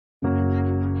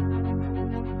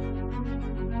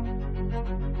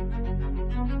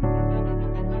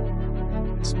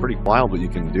pretty wild what you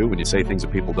can do when you say things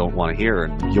that people don't want to hear.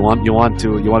 And you want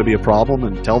to be a problem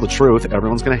and tell the truth.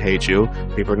 Everyone's going to hate you.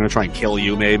 People are going to try and kill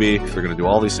you. Maybe they're going to do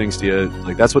all these things to you.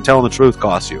 Like, that's what telling the truth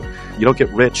costs you. You don't get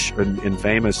rich and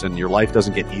famous, and your life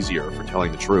doesn't get easier for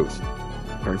telling the truth.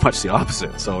 Very much the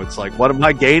opposite. So it's like, what am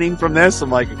I gaining from this?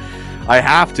 I'm like, I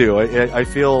have to. I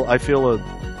feel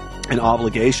an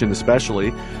obligation, especially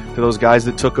to those guys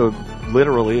that took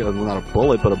literally, not a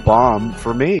bullet, but a bomb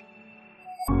for me.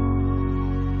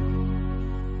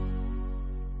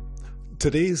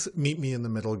 Today's Meet Me in the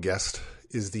Middle guest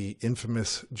is the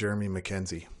infamous Jeremy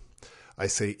MacKenzie. I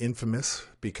say infamous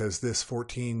because this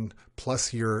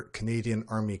 14-plus year Canadian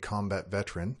Army combat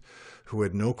veteran who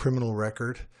had no criminal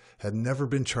record, had never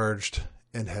been charged,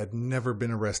 and had never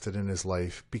been arrested in his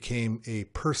life became a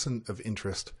person of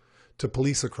interest to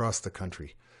police across the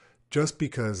country just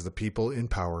because the people in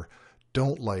power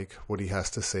don't like what he has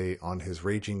to say on his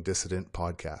Raging Dissident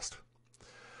podcast.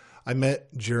 I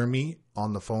met Jeremy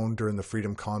on the phone during the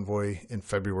Freedom Convoy in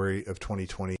February of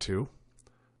 2022.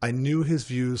 I knew his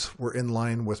views were in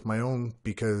line with my own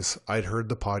because I'd heard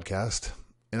the podcast,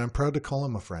 and I'm proud to call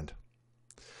him a friend.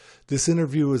 This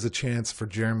interview is a chance for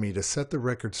Jeremy to set the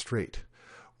record straight.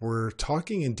 We're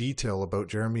talking in detail about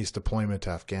Jeremy's deployment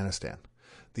to Afghanistan,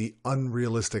 the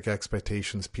unrealistic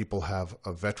expectations people have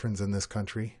of veterans in this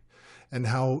country, and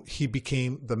how he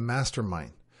became the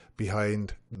mastermind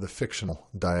behind the fictional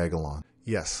Diagolon.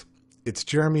 Yes, it's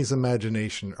Jeremy's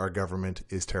imagination our government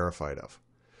is terrified of.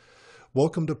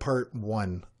 Welcome to part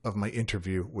 1 of my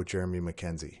interview with Jeremy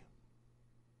MacKenzie.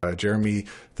 Jeremy,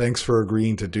 thanks for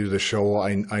agreeing to do the show.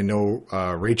 I know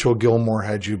Rachel Gilmore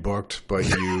had you booked, but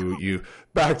you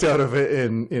backed out of it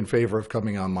in favor of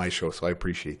coming on my show, so I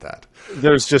appreciate that.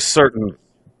 There's just certain,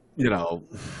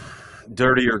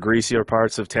 dirtier, greasier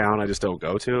parts of town I just don't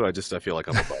go to. I feel like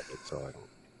I'm above it, so I don't.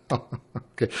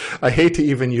 Okay. I hate to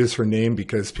even use her name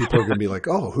because people are going to be like,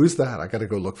 oh, who's that? I got to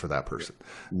go look for that person.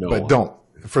 No. But don't.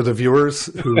 For the viewers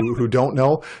who don't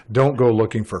know, don't go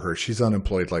looking for her. She's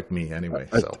unemployed like me anyway.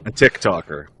 A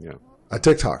TikToker. Yeah. A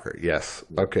TikToker. Yes.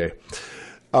 Okay.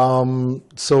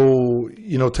 So,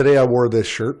 today I wore this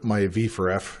shirt, my V for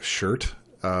F shirt.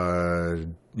 Jeremy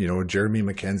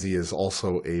MacKenzie is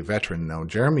also a veteran. Now,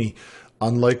 Jeremy,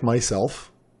 unlike myself,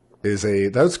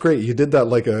 that's great. You did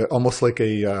that almost like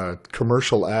a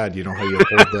commercial ad. You know how you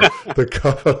hold the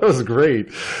cup. That was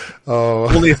great.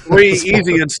 Only 3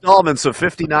 easy installments of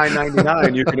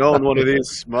 $59.99. You can own one of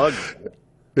these mugs.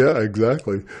 Yeah,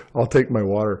 exactly. I'll take my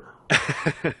water.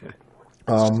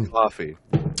 Coffee.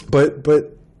 But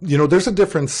there's a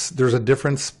difference. There's a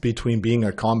difference between being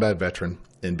a combat veteran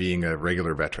and being a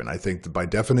regular veteran. I think that by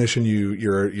definition,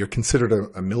 you're considered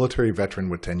a military veteran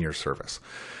with 10 years service.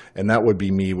 And that would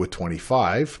be me with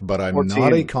 25, but I'm 14.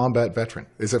 Not a combat veteran.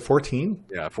 Is it 14?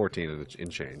 Yeah, 14 in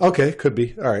change. Okay, could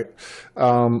be. All right.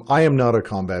 I am not a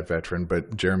combat veteran,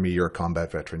 but Jeremy, you're a combat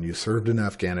veteran. You served in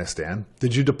Afghanistan.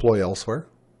 Did you deploy elsewhere?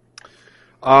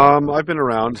 I've been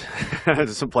around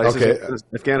some places. Okay.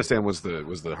 Afghanistan was the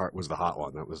hot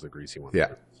one. That was the greasy one.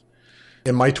 Yeah.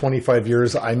 In my 25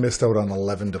 years, I missed out on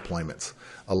 11 deployments.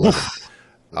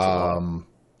 11.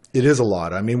 It is a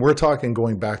lot. I mean, we're talking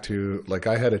going back to,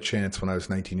 I had a chance when I was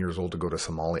 19 years old to go to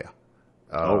Somalia.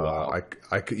 Oh, wow.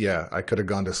 I could have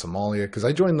gone to Somalia because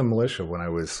I joined the militia when I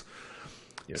was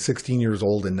 16 years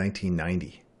old in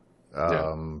 1990.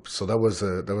 So that was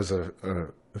a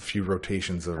few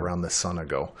rotations around the sun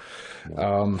ago.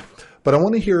 But I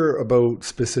want to hear about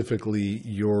specifically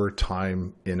your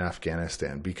time in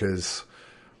Afghanistan because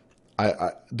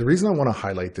the reason I want to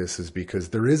highlight this is because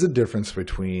there is a difference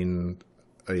between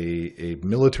a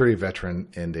military veteran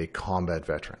and a combat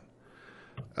veteran.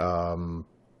 And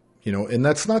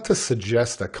that's not to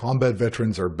suggest that combat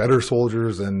veterans are better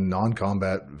soldiers than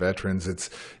non-combat veterans.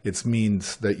 It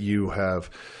means that you have,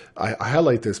 I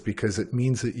highlight this because it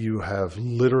means that you have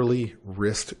literally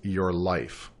risked your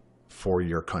life for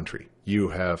your country.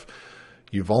 You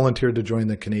volunteered to join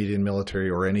the Canadian military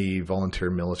or any volunteer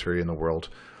military in the world.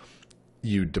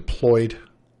 You deployed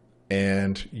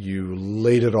and you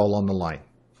laid it all on the line.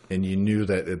 And you knew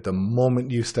that at the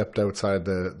moment you stepped outside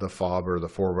the FOB or the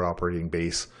forward operating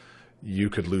base, you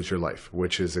could lose your life,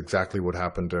 which is exactly what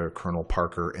happened to Colonel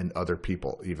Parker and other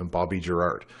people, even Bobby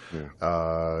Gerard, the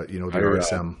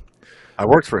RSM. I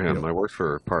worked for him. I worked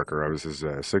for Parker. I was his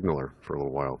signaler for a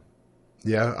little while.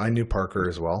 Yeah, I knew Parker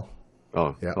as well.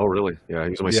 Oh, yeah. Oh, really? Yeah,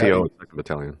 he was my CO in the 2nd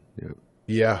Battalion.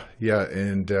 Yeah. Yeah.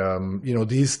 And,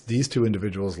 these two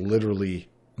individuals literally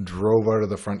drove out of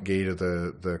the front gate of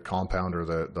the compound or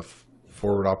the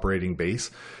forward operating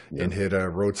base and hit a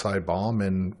roadside bomb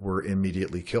and were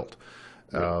immediately killed.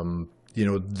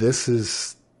 This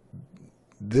is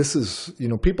this is,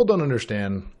 people don't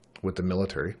understand with the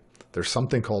military, there's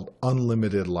something called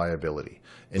unlimited liability.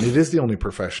 And it is the only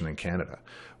profession in Canada.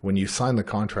 When you sign the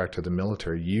contract to the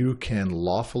military, you can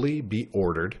lawfully be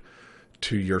ordered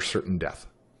to your certain death.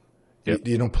 Yep.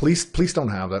 Police don't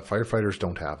have that. Firefighters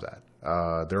don't have that.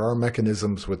 There are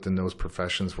mechanisms within those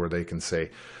professions where they can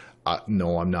say,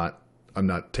 no, I'm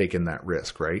not taking that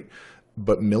risk, right?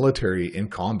 But military in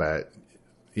combat,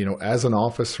 as an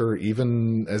officer,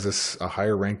 even as a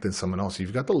higher rank than someone else,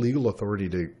 you've got the legal authority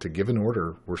to give an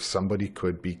order where somebody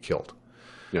could be killed.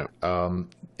 Yeah.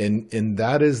 And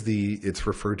that is it's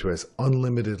referred to as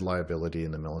unlimited liability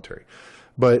in the military.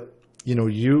 But,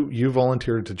 you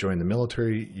volunteered to join the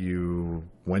military. You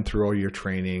went through all your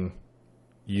training.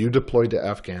 You deployed to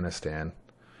Afghanistan.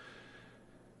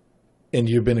 And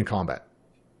you've been in combat.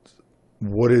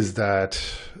 What is that?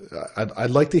 I'd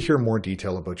like to hear more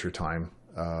detail about your time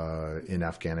in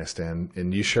Afghanistan,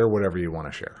 and you share whatever you want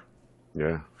to share.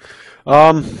 Yeah.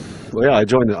 Well, yeah, I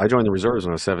joined the reserves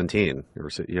when I was 17.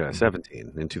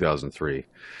 17 in 2003.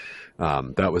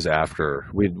 That was after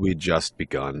we'd just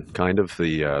begun. Kind of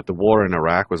the war in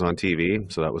Iraq was on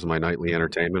TV, so that was my nightly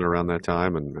entertainment around that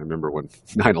time. And I remember when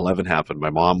 9/11 happened, my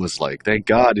mom was like, "Thank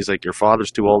God." He's like, "Your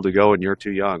father's too old to go, and you're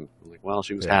too young." I'm like, well,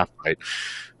 she was half right.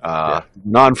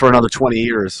 Not for another 20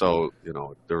 years, so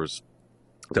there was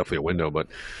definitely a window, but.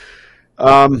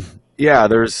 Yeah,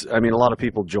 a lot of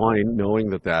people join knowing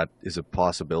that is a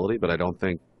possibility, but I don't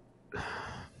think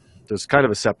there's kind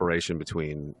of a separation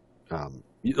between,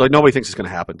 nobody thinks it's going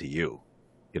to happen to you.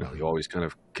 You always kind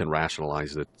of can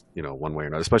rationalize it, one way or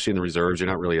another, especially in the reserves, you're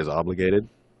not really as obligated.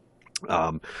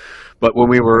 But when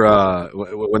we were,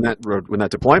 when that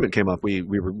deployment came up, we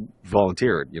were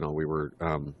volunteered, we were,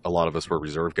 a lot of us were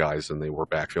reserve guys and they were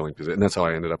backfilling, and that's how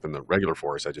I ended up in the regular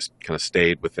force. I just kind of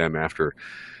stayed with them after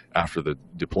the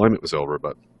deployment was over.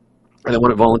 And then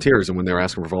when it volunteers, and when they were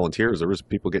asking for volunteers, there was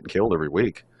people getting killed every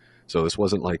week. So this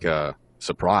wasn't like a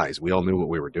surprise. We all knew what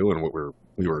we were doing, what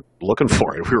we were looking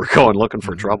for. We were going looking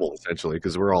for trouble, essentially,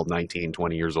 because we're all 19,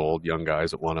 20 years old, young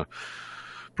guys that want to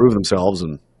prove themselves.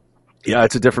 And yeah,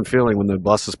 it's a different feeling when the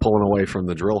bus is pulling away from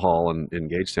the drill hall in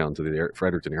Gagetown to the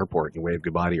Fredericton Airport. You wave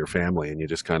goodbye to your family, and you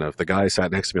just kind of, the guy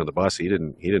sat next to me on the bus. He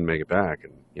didn't make it back,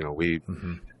 and we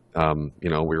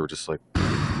were just like.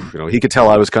 He could tell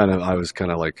I was kind of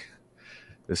like,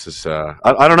 this is, I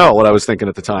don't know what I was thinking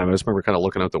at the time. I just remember kind of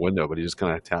looking out the window, but he just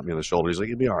kind of tapped me on the shoulder. He's like,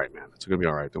 "You'll be all right, man. It's going to be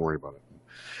all right. Don't worry about it."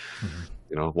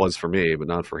 It was for me, but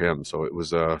not for him. So it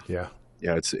was,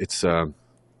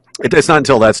 it's not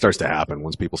until that starts to happen,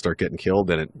 once people start getting killed,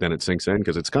 then it sinks in,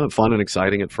 because it's kind of fun and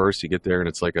exciting at first. You get there and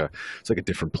it's like a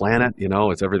different planet,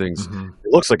 it's everything's,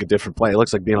 it looks like a different planet. It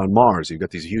looks like being on Mars. You've got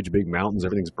these huge big mountains,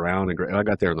 everything's brown and gray. I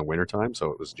got there in the wintertime,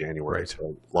 so it was January,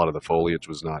 so a lot of the foliage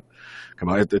was not come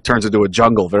out. It turns into a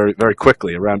jungle very, very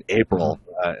quickly around April,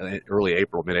 early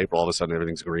April, mid-April. All of a sudden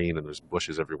everything's green and there's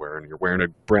bushes everywhere, and you're wearing a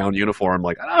brown uniform.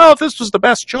 Like, I don't know if this was the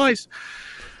best choice.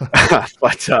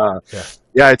 But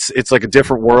it's like a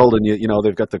different world, and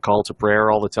they've got the call to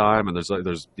prayer all the time, and there's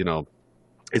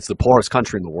it's the poorest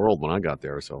country in the world when I got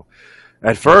there. So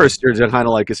at first you're kind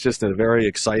of like, it's just a very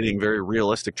exciting, very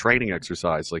realistic training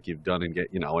exercise, like you've done, and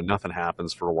and nothing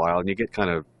happens for a while, and you get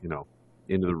kind of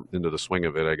into the swing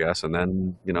of it, I guess. And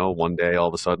then one day all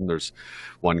of a sudden there's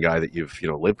one guy that you've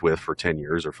lived with for 10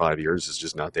 years or 5 years is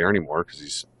just not there anymore because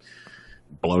he's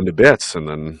blown to bits, and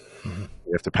then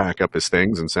you have to pack up his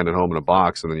things and send it home in a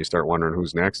box, and then you start wondering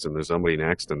who's next, and there's somebody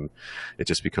next, and it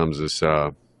just becomes this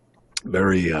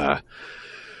very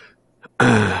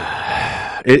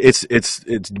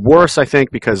it's worse, I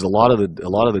think, because a lot of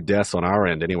the deaths on our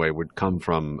end anyway would come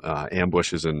from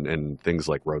ambushes and things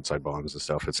like roadside bombs and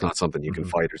stuff. It's not something you can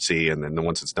fight or see, and then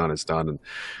once it's done,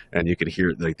 and you could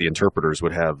hear, like, the interpreters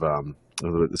would have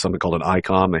something called an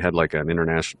ICOM. They had like an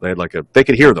international. They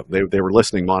could hear them. They were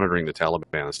listening, monitoring the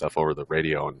Taliban and stuff over the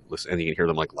radio, and listen, and you can hear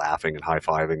them like laughing and high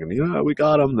fiving, and we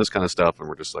got them, this kind of stuff, and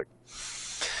we're just like.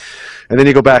 And then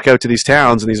you go back out to these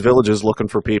towns and these villages looking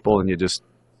for people, and you just.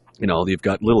 You've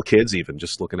got little kids even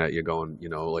just looking at you going,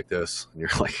 like this. And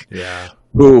you're like,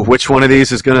 ooh, which one of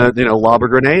these is going to, lob a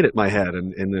grenade at my head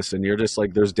in this? And you're just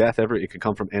like, there's death it could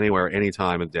come from anywhere, any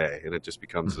time of day. And it just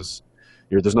becomes this,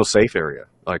 there's no safe area.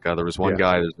 Like there was one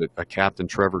guy, a Captain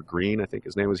Trevor Green, I think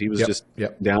his name was, he was just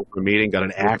down for a meeting, got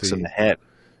an axe in the head.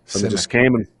 Someone just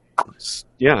came and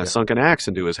sunk an axe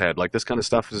into his head. Like, this kind of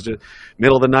stuff is just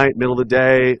middle of the night, middle of the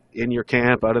day, in your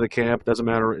camp, out of the camp, doesn't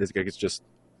matter.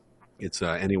 It's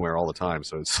anywhere all the time.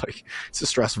 So it's like, it's a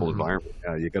stressful environment.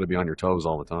 You got to be on your toes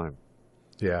all the time.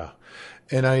 Yeah.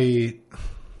 And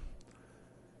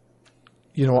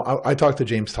I talked to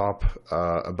James Top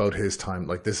about his time.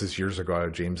 Like, this is years ago.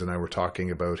 James and I were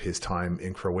talking about his time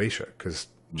in Croatia, because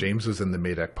James was in the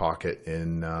Medak pocket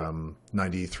in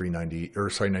 92,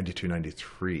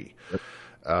 93.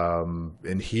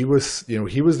 And he was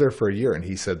there for a year, and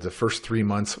he said the first 3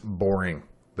 months, boring.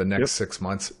 The next 6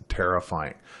 months,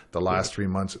 terrifying. The last 3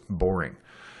 months, boring.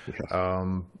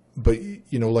 But,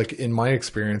 like in my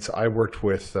experience, I worked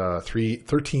with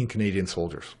 13 Canadian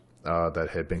soldiers that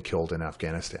had been killed in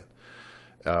Afghanistan.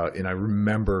 And I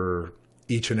remember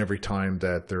each and every time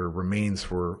that their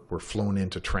remains were flown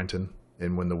into Trenton.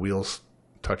 And when the wheels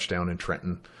touched down in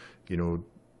Trenton,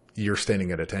 you're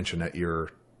standing at attention at your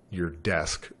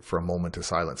desk for a moment of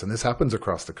silence. And this happens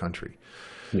across the country.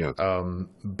 Yeah.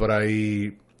 But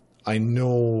I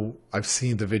know I've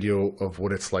seen the video of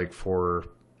what it's like for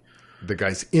the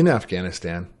guys in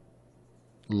Afghanistan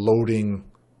loading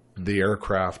the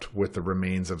aircraft with the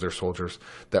remains of their soldiers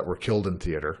that were killed in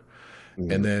theater.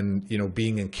 Mm-hmm. And then,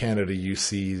 being in Canada, you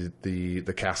see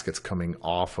the caskets coming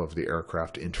off of the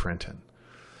aircraft in Trenton.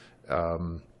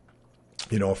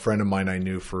 A friend of mine I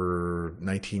knew for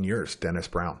 19 years, Dennis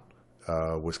Brown,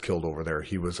 was killed over there.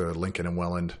 He was a Lincoln and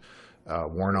Welland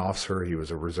warrant officer. He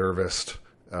was a reservist,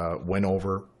 went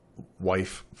over,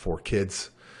 wife, 4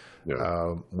 kids,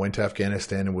 went to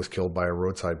Afghanistan and was killed by a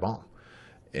roadside bomb.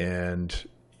 And,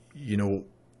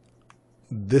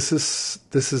 this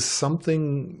is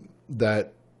something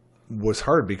that was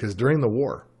hard, because during the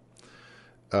war,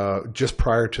 just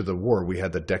prior to the war, we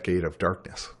had the decade of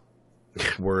darkness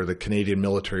where the Canadian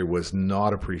military was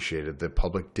not appreciated. The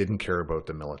public didn't care about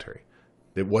the military.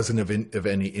 It wasn't of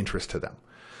any interest to them.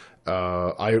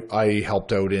 I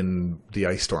helped out in the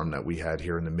ice storm that we had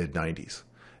here in the mid-90s.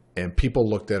 And people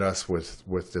looked at us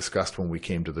with disgust when we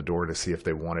came to the door to see if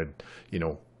they wanted,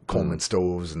 Coleman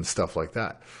stoves and stuff like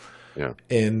that. Yeah.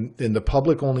 And the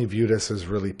public only viewed us as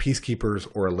really peacekeepers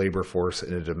or a labor force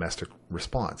in a domestic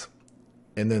response.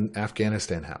 And then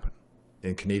Afghanistan happened,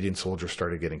 and Canadian soldiers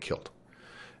started getting killed.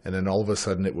 And then all of a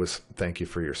sudden it was, thank you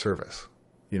for your service.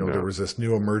 There was this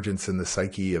new emergence in the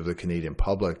psyche of the Canadian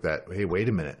public that, hey, wait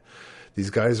a minute, these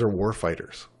guys are war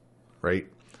fighters, right?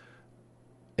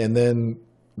 And then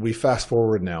we fast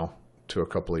forward now to a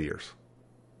couple of years,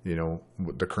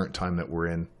 the current time that we're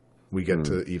in, we get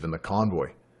to even the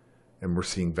Convoy, and we're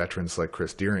seeing veterans like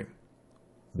Chris Deering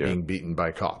being beaten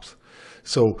by cops.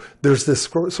 So there's this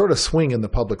sort of swing in the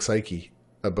public psyche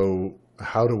about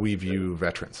how do we view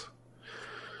veterans.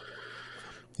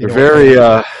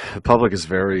 The public is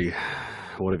very,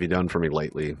 what have you done for me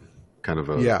lately? Kind of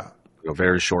a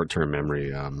very short-term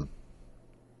memory.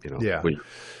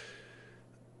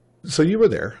 So you were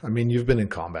there. I mean, you've been in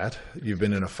combat. You've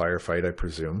been in a firefight, I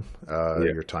presume,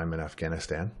 your time in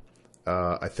Afghanistan.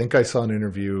 I think I saw an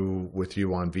interview with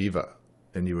you on Viva,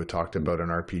 and you had talked about an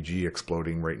RPG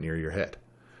exploding right near your head.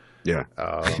 Yeah.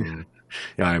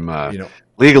 I'm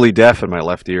legally deaf in my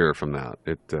left ear from that.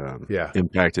 It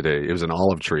impacted it was an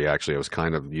olive tree, actually. I was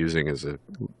kind of using as a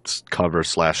cover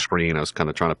 / screen. I was kind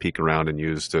of trying to peek around and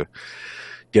use to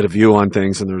get a view on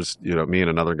things. And there was, me and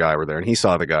another guy were there, and he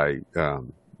saw the guy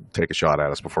take a shot at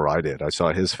us before I did. I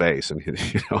saw his face, and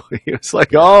he was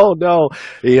like, "Oh no!"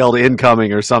 He yelled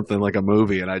 "incoming" or something, like a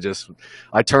movie. And I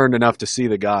turned enough to see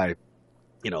the guy,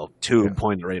 tube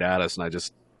pointed right at us, and I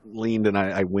just leaned and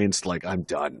I winced, like, I'm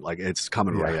done. Like, it's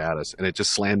coming right at us, and it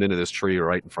just slammed into this tree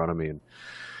right in front of me. And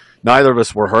neither of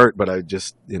us were hurt, but I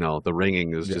just, the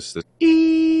ringing was just the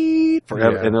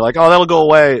forever. And they're like, "Oh, that'll go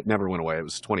away." It never went away. It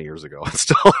was 20 years ago. It's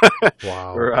still,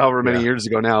 or however many years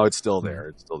ago now, it's still there.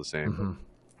 It's still the same. Mm-hmm.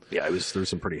 Yeah, there's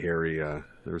some pretty hairy, there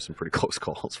were some pretty close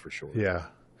calls for sure. Yeah.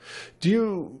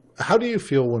 How do you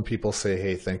feel when people say,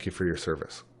 "Hey, thank you for your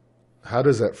service"? How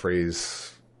does that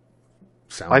phrase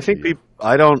sound? I think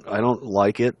I don't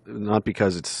like it, not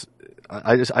because it's,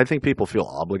 I think people feel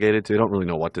obligated to. They don't really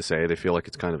know what to say. They feel like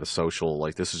it's kind of a social,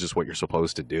 like, this is just what you're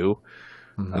supposed to do.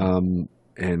 Mm-hmm.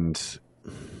 And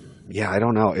yeah, I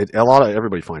don't know.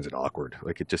 Everybody finds it awkward.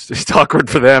 Like, it's awkward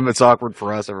for them. It's awkward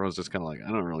for us. Everyone's just kind of like,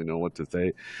 I don't really know what to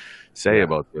say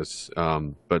about this.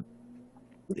 But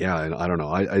yeah, I don't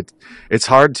know. It's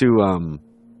hard to,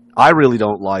 I really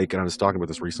don't like, and I was talking about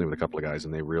this recently with a couple of guys,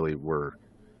 and they really were,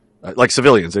 like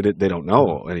civilians, they don't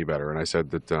know any better. And I said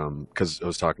that, because I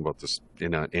was talking about this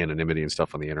in anonymity and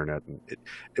stuff on the internet, and it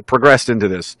progressed into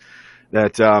this,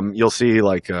 that you'll see,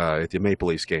 like, at the Maple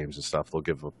Leafs games and stuff,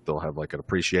 they'll have like an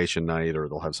appreciation night, or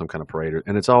they'll have some kind of parade,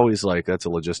 and it's always like, that's a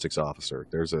logistics officer,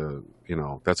 there's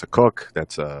that's a cook,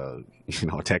 that's a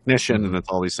a technician, and that's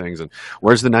all these things. And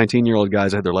where's the 19-year-old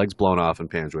guys that had their legs blown off in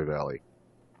Panjway Valley?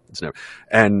 It's never,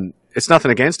 and it's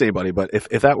nothing against anybody, but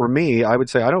if that were me, I would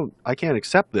say I can't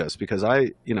accept this because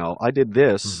I did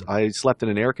this. Mm-hmm. I slept in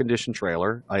an air conditioned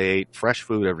trailer. I ate fresh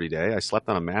food every day. I slept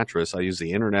on a mattress. I used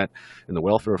the internet and the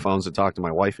welfare phones to talk to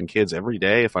my wife and kids every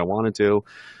day if I wanted to.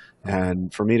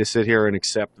 And for me to sit here and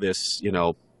accept this,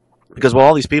 because while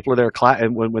all these people are there,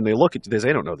 and when they look at this,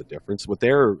 they don't know the difference. What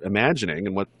they're imagining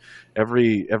and what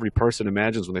every person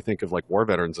imagines when they think of like war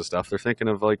veterans and stuff, they're thinking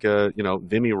of like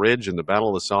Vimy Ridge and the Battle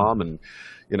of the Somme and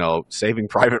Saving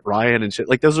Private Ryan and shit.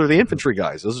 Like those are the infantry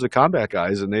guys, those are the combat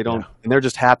guys, and they don't, and they're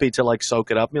just happy to like soak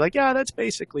it up and be like, yeah, that's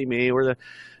basically me.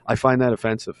 I find that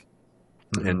offensive.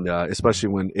 And especially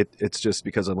when it's just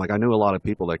because I'm like, I knew a lot of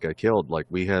people that got killed. Like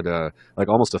we had like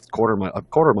almost a quarter of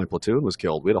my platoon was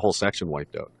killed. We had a whole section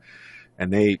wiped out,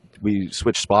 and we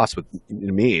switched spots with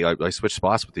me. I switched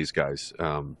spots with these guys.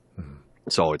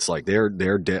 So it's like they're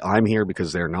I'm here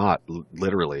because they're not,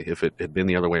 literally. If it had been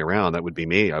the other way around, that would be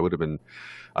me. I would have been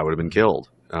killed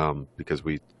because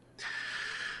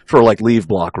for like leave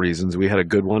block reasons, we had a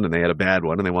good one and they had a bad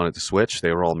one and they wanted to switch. They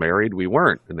were all married. We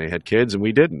weren't, and they had kids and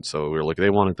we didn't. So we were like, they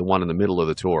wanted the one in the middle of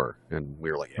the tour. And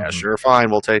we were like, yeah, sure.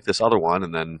 Fine. We'll take this other one.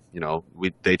 And then,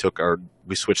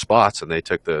 we switched spots and they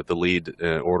took the lead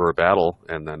order of battle,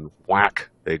 and then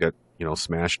whack, they got,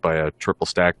 smashed by a triple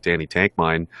stacked anti-tank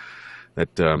mine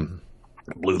that,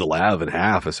 blew the LAV in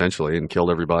half essentially and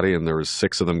killed everybody, and there was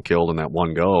 6 of them killed in that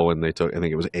one go, and they took, I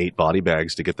think it was 8 body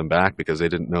bags to get them back because they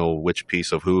didn't know which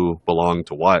piece of who belonged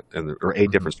to what, or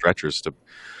 8 different stretchers to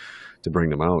bring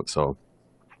them out. So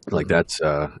like that's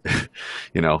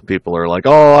people are like,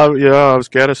 oh yeah,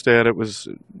 Afghanistan, it was,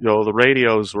 the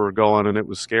radios were going and it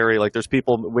was scary. Like there's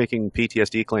people making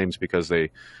PTSD claims because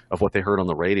of what they heard on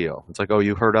the radio. It's like, oh,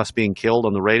 you heard us being killed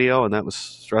on the radio and that was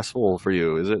stressful for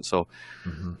you, is it? So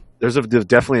there's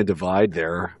definitely a divide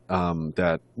there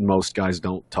that most guys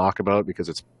don't talk about because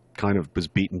it's kind of was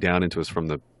beaten down into us from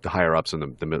the higher ups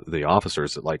and the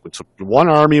officers. That like, it's one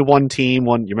army, one team,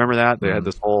 one. You remember that they had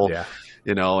this whole,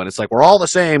 and it's like we're all the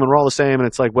same and we're all the same, and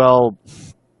it's like, well,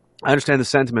 I understand the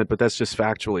sentiment, but that's just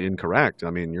factually incorrect. I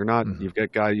mean, you're not. You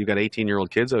got 18-year-old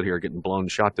kids out here getting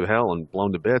shot to hell and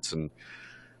blown to bits, and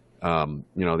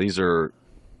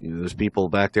there's people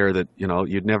back there that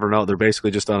you'd never know. They're basically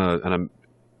just on a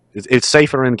it's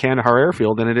safer in Kandahar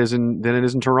airfield than it is in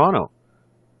Toronto.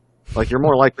 Like you're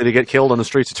more likely to get killed on the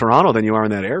streets of Toronto than you are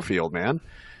in that airfield, man.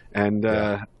 And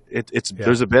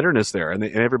there's a bitterness there, and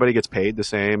everybody gets paid the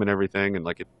same and everything, and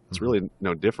like it's really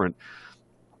no different.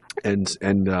 And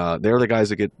they're the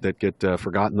guys that get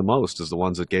forgotten the most, is the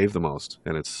ones that gave the most,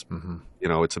 and it's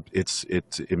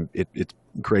it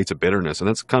creates a bitterness, and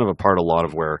that's kind of a part, a lot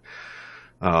of where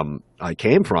I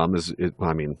came from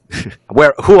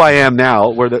who I am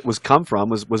now, where that was come from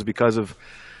was because of,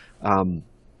 I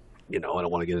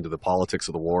don't want to get into the politics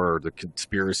of the war or the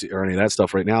conspiracy or any of that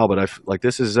stuff right now, but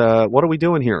this is, what are we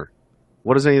doing here?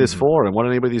 What is any of this for? And what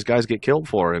did any of these guys get killed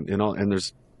for? And, and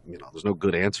there's no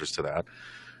good answers to that.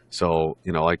 So,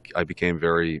 I became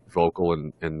very vocal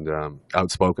and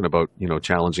outspoken about,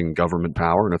 challenging government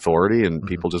power and authority, and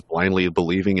people just blindly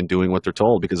believing and doing what they're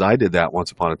told, because I did that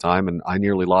once upon a time and I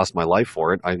nearly lost my life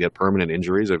for it. I get permanent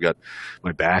injuries. I've got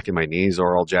my back and my knees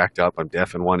are all jacked up. I'm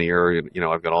deaf in one ear. And,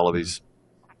 I've got all of these,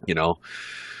 so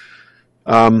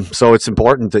it's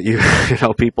important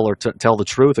that people tell the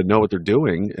truth and know what they're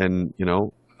doing, and,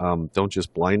 don't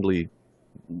just blindly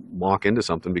walk into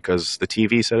something because the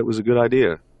TV said it was a good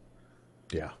idea.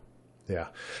 Yeah.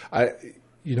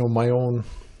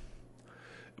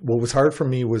 What was hard for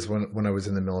me was when I was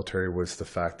in the military was the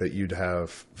fact that you'd have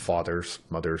fathers,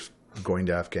 mothers going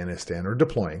to Afghanistan or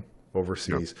deploying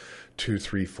overseas 2,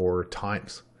 3, 4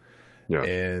 times. Yeah.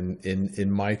 And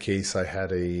in my case, I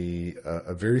had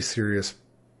a very serious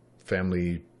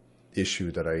family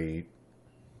issue that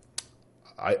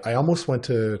I almost went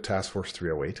to Task Force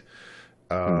 308,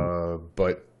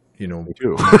 but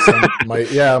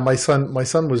my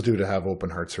son was due to have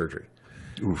open heart surgery.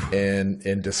 Oof.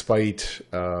 And despite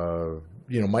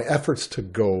my efforts to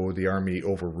go, the Army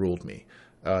overruled me.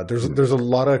 There's a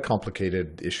lot of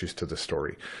complicated issues to the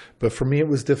story, but for me it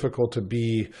was difficult to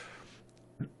be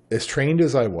as trained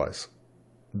as I was,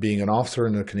 being an officer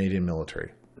in the Canadian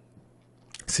military,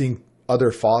 seeing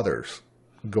other fathers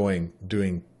doing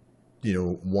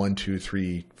 1, 2,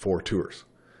 3, 4 tours.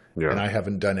 Yeah. And I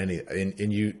haven't done any, and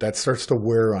that starts to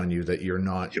wear on you that you're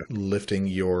not lifting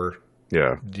your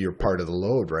part of the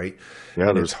load, right? Yeah,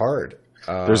 and it's hard.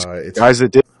 There's guys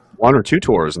that did 1 or 2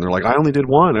 tours, and they're like, I only did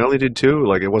 1, I only did 2.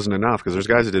 Like, it wasn't enough, because there's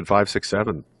guys that did 5, 6,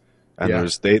 7, and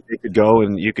they could go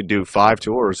and you could do 5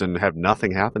 tours and have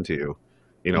nothing happen to you,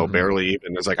 You know, barely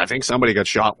even. It's like, I think somebody got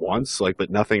shot once, like, but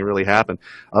nothing really happened.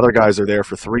 Other guys are there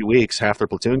for 3 weeks, half their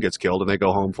platoon gets killed, and they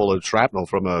go home full of shrapnel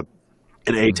from an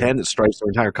A-10 that strikes their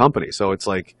entire company. So it's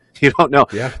like, you don't know.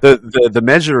 Yeah. The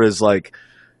measure is like,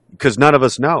 because none of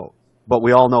us know, but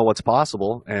we all know what's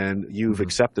possible, and you've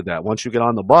accepted that. Once you get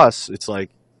on the bus, it's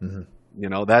like, you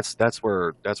know, that's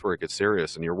where it gets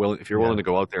serious. And if you're willing to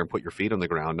go out there and put your feet on the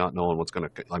ground, not knowing what's going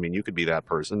to, I mean, you could be that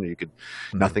person. You could,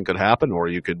 nothing could happen, or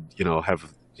you could, you know,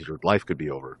 have your life could be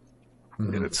over.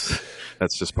 And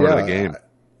that's just part of the game.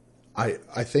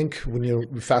 I think when you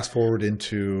fast forward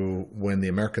into when the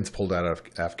Americans pulled out of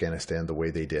Afghanistan the way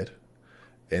they did,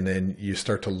 and then you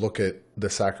start to look at the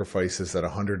sacrifices that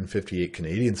 158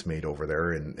 Canadians made over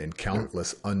there, and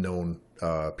countless unknown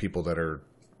people that are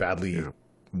badly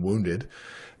wounded.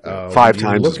 5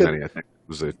 times as many, I think,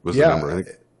 was the number. I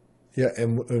think. Yeah,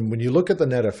 and when you look at the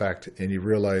net effect and you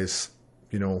realize,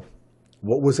 you know,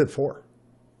 what was it for?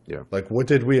 Yeah. Like, what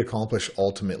did we accomplish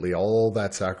ultimately? All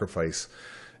that sacrifice,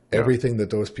 everything that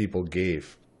those people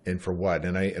gave, and for what?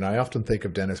 And I often think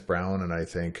of Dennis Brown, and I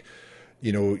think,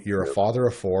 you know, you're a father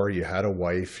of 4, you had a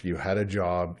wife, you had a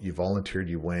job, you volunteered,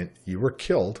 you went, you were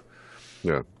killed.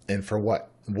 Yeah. And for what?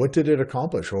 What did it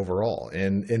accomplish overall?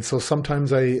 And so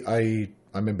sometimes I'm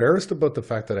embarrassed about the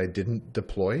fact that I didn't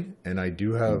deploy, and I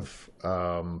do have,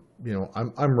 you know,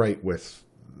 I'm right with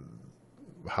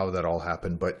how that all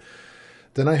happened, but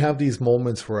then I have these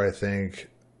moments where I think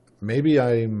maybe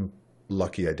I'm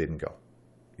lucky I didn't go.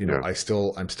 You know, I'm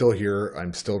still here.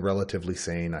 I'm still relatively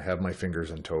sane. I have my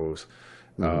fingers and toes.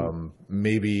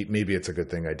 Maybe it's a good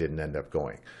thing I didn't end up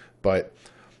going. But,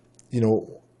 you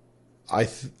know, I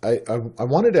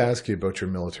wanted to ask you about your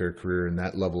military career and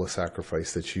that level of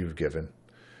sacrifice that you've given,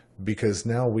 because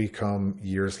now we come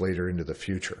years later into the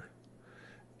future.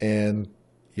 And,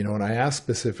 you know, and I asked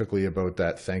specifically about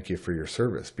that thank you for your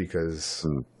service, because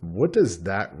what does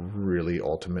that really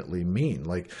ultimately mean?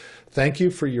 Like, thank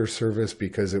you for your service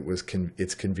because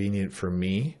it's convenient for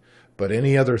me, but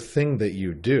any other thing that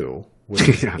you do which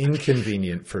is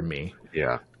inconvenient for me,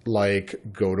 like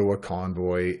go to a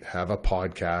convoy, have a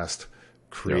podcast,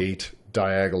 create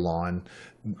Diagolon,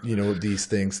 you know, these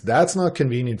things, that's not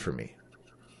convenient for me.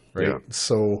 Right.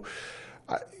 So,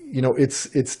 you know, it's,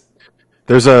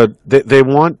 there's they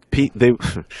want they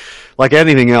like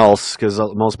anything else, because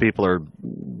most people are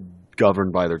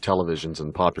governed by their televisions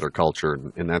and popular culture,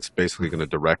 and that's basically going to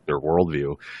direct their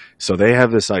worldview. So they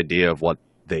have this idea of what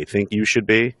they think you should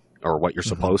be, or what you're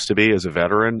supposed to be as a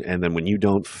veteran, and then when you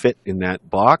don't fit in that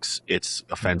box, it's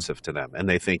offensive to them, and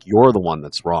they think you're the one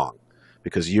that's wrong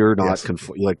because you're not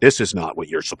like, this is not what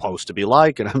you're supposed to be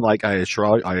like. And I'm like, I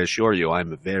assure you,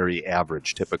 I'm a very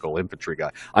average, typical infantry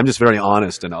guy. I'm just very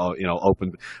honest and, you know,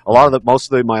 open.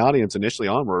 Most of my audience initially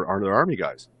are the Army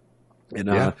guys. And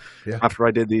after I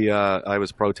did I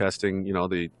was protesting, you know,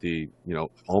 the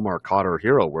Omar Khadr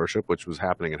hero worship, which was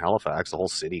happening in Halifax. The whole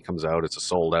city comes out. It's a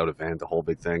sold out event, the whole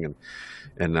big thing.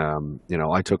 And you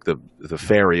know, I took the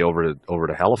ferry over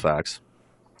to Halifax.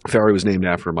 Ferry was named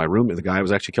after my roommate, the guy who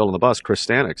was actually killed on the bus, Chris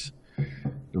Stanix.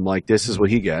 I'm like, this is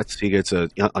what he gets. He gets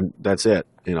that's it.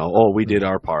 You know, oh, we did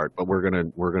our part, but we're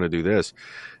gonna do this.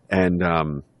 And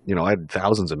you know, I had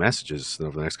thousands of messages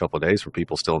over the next couple of days from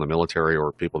people still in the military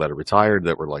or people that are retired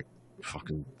that were like,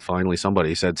 fucking finally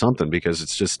somebody said something, because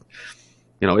it's just,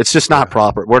 you know, it's just not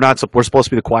proper. We're supposed to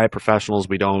be the quiet professionals.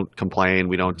 We don't complain.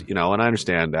 We don't, you know, and I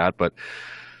understand that, but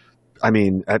I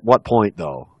mean, at what point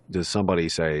though does somebody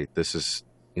say, this is,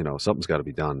 you know, something's got to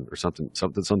be done, or some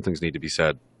things need to be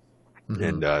said.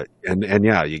 And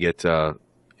yeah, you get,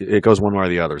 it goes one way or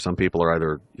the other. Some people are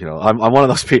either, you know, I'm one of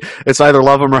those people, it's either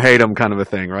love them or hate them kind of a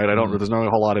thing, right? There's no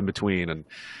whole lot in between, and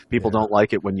people don't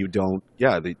like it when you don't,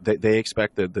 they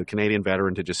expect the Canadian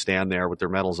veteran to just stand there with their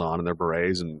medals on and their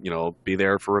berets and, you know, be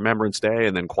there for Remembrance Day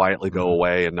and then quietly go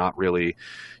away and not really,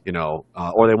 you know,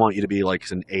 or they want you to be like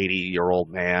an 80-year-old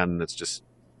man that's just,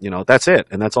 you know, that's it.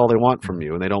 And that's all they want from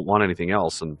you, and they don't want anything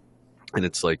else. And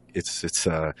it's like, it's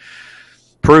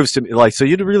proves to me, like, so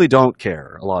you really don't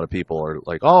care. A lot of people are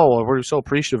like, oh, well, we're so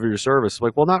appreciative of your service.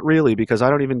 Like, well, not really, because I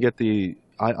don't even get the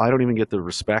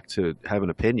respect to have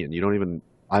an opinion. I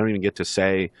don't even get to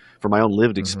say, from my own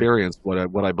lived experience,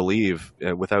 what I believe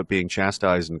without being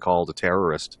chastised and called a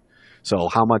terrorist. So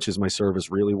how much is my service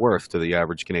really worth to the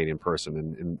average Canadian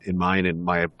person? In mine and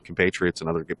my compatriots and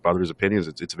other brothers' opinions,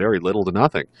 it's very little to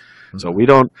nothing. So we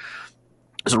don't.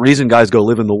 There's a reason guys go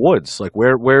live in the woods. Like,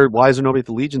 why is there nobody at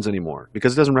the Legions anymore?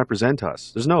 Because it doesn't represent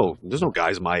us. There's no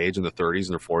guys my age in the 30s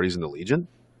and their 40s in the Legion.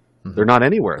 They're not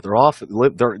anywhere. They're off.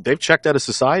 They've checked out of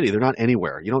society. They're not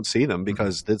anywhere. You don't see them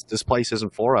because this place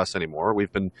isn't for us anymore.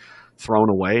 We've been thrown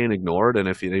away and ignored. And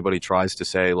if anybody tries to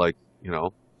say, like,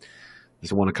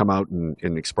 doesn't want to come out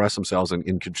and express themselves, and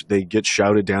they get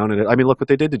shouted down. And I mean, look what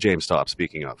they did to James Topp.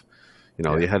 Speaking of,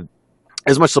 he had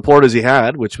as much support as he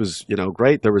had, which was,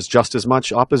 great. There was just as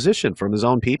much opposition from his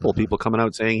own people, people coming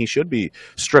out saying he should be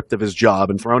stripped of his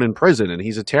job and thrown in prison and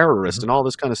he's a terrorist and all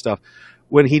this kind of stuff.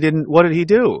 When he didn't, what did he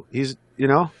do? He's,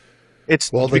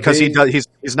 it's because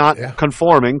he's not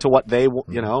conforming to what they,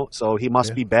 so he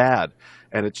must be bad.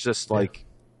 And it's just like,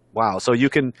 wow. So you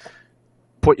can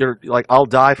put your, like, I'll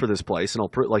die for this place, and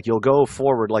you'll go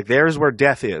forward, like, there's where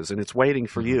death is and it's waiting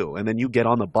for you, and then you get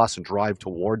on the bus and drive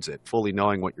towards it fully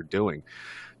knowing what you're doing.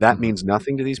 That means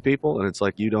nothing to these people, and it's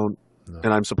like, you don't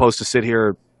and I'm supposed to sit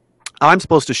here, I'm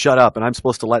supposed to shut up, and I'm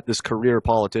supposed to let this career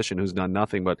politician who's done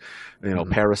nothing but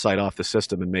parasite off the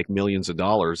system and make millions of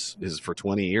dollars for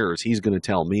 20 years, he's going to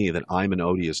tell me that I'm an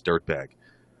odious dirtbag.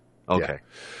 Okay.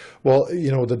 Well,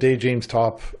 the day James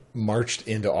Topp marched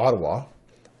into Ottawa,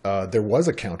 there was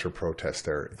a counter-protest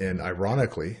there, and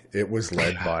ironically, it was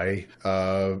led by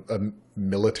a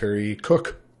military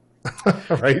cook.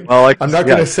 Right? Well, I'm not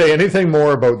going to say anything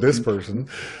more about this person.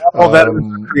 That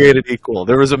was created equal.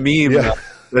 There was a meme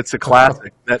that's a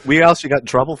classic that we actually got in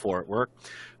trouble for at work.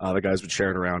 The guys would share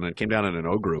it around, and it came down in an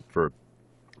O group for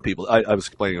people. I was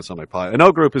explaining this on my pod. An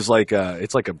O group is like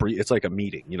it's like a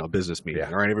meeting, business meeting.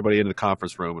 All right, everybody in the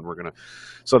conference room, and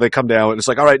so they come down, and it's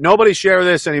like, all right, nobody share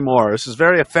this anymore. This is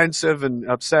very offensive and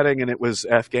upsetting, and it was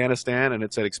Afghanistan, and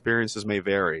it said experiences may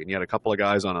vary. And you had a couple of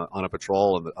guys on a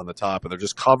patrol on the top, and they're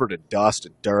just covered in dust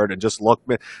and dirt, and just look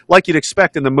like you'd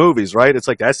expect in the movies, right? It's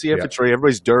like that's the infantry.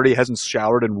 Everybody's dirty, hasn't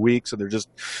showered in weeks, and they're just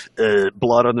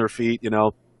blood on their feet,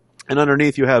 And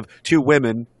underneath you have two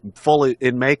women fully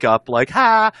in makeup, like,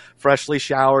 freshly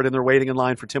showered, and they're waiting in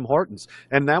line for Tim Hortons.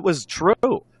 And that was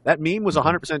true. That meme was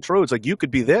 100% true. It's like, you could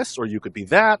be this or you could be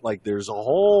that. Like, there's a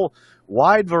whole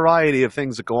wide variety of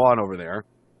things that go on over there.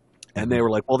 And they were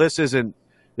like, well, this isn't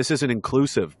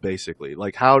inclusive, basically.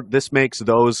 Like, how this makes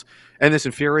those, and this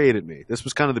infuriated me. This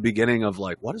was kind of the beginning of,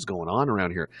 like, what is going on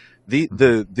around here?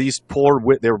 These poor,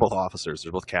 they were both officers.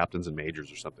 They're both captains and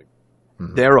majors or something.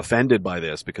 They're offended by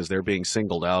this because they're being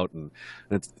singled out. And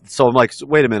so I'm like,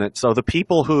 wait a minute. So the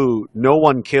people who no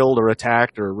one killed or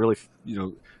attacked or really,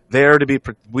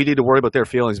 we need to worry about their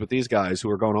feelings. But these guys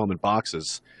who are going home in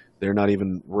boxes, they're not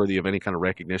even worthy of any kind of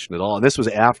recognition at all. And this was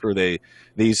after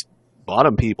these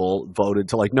bottom people voted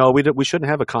to, like, no, we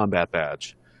shouldn't have a combat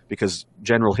badge, because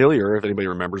General Hillier, if anybody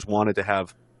remembers, wanted to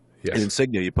have an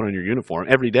insignia you put on your uniform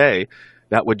every day.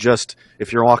 That would just,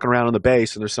 if you're walking around on the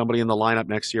base and there's somebody in the lineup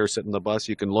next to you or sitting in the bus,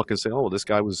 you can look and say, oh, this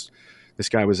guy was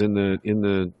in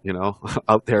the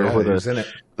out there with he was in it.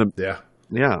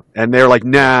 And they're like,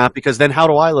 nah, because then how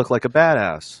do I look like a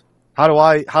badass? How do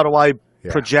I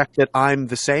project that I'm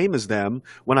the same as them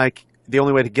when the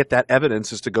only way to get that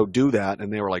evidence is to go do that?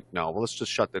 And they were like, no, well, let's just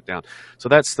shut that down. So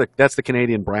that's the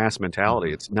Canadian brass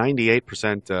mentality. It's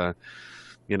 98%,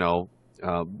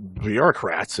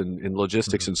 bureaucrats in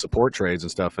logistics and support trades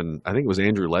and stuff. And I think it was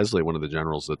Andrew Leslie, one of the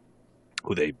generals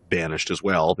who they banished as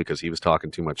well because he was talking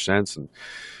too much sense, and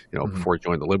before he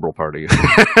joined the Liberal Party.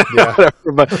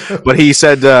 but he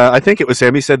said, I think it was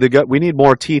him. He said we need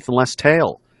more teeth and less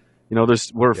tail.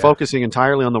 We're focusing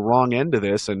entirely on the wrong end of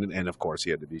this, and of course he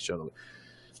had to be shut.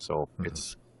 So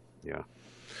it's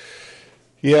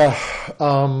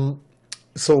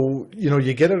So,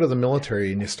 you get out of the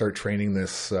military and you start training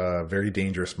this very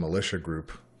dangerous militia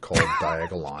group called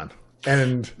Diagolon.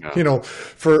 And,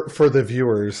 for the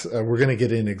viewers, we're going to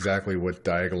get in exactly what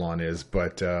Diagolon is,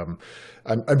 but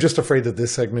I'm just afraid that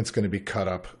this segment's going to be cut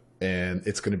up and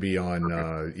it's going to be on,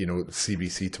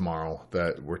 CBC tomorrow.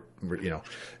 That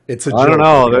it's a joke. I don't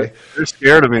know. Okay? They're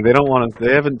scared of me. They don't want to.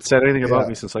 They haven't said anything about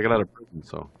me since I got out of prison.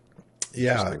 So.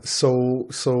 Yeah. So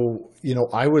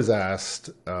I was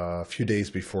asked a few days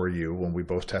before you, when we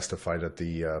both testified at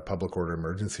the Public Order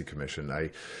Emergency Commission,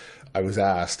 I was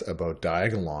asked about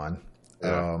Diagolon.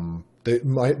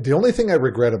 The only thing I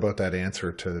regret about that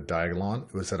answer to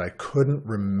Diagolon was that I couldn't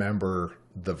remember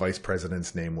the vice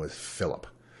president's name was Philip.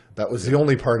 That was the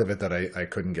only part of it that I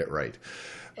couldn't get right.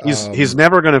 He's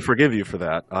never going to forgive you for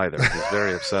that either. He's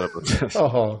very upset about this.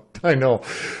 Oh, I know.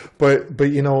 But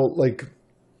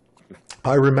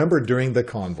I remember during the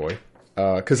convoy,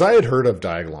 because I had heard of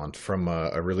Diagolon from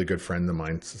a really good friend of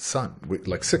mine's son,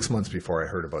 like 6 months before I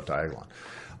heard about Diagolon.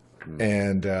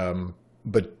 And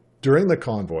but during the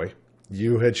convoy,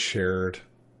 you had shared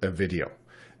a video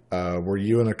where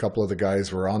you and a couple of the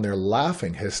guys were on there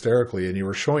laughing hysterically, and you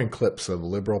were showing clips of the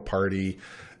Liberal Party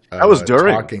That was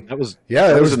during. talking. That was Yeah,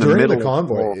 that it was was in the during the middle.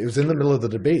 convoy. It was in the middle of the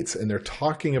debates, and they're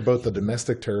talking about the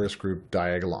domestic terrorist group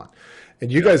Diagolon.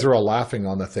 And you guys are all laughing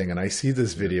on the thing, and I see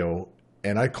this video,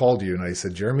 and I called you and I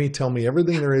said, Jeremy, tell me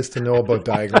everything there is to know about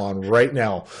Diagolon right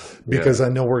now, because I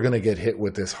know we're going to get hit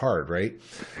with this hard, right?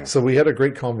 So we had a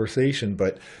great conversation,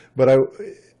 but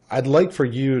I'd like for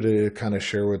you to kind of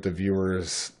share with the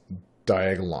viewers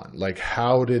Diagolon. Like,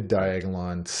 how did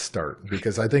Diagolon start?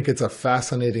 Because I think it's a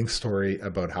fascinating story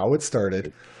about how it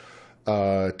started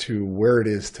to where it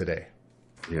is today.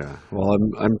 Yeah. Well,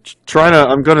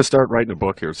 I'm going to start writing a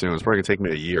book here soon. It's probably going to take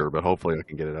me a year, but hopefully I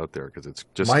can get it out there because it's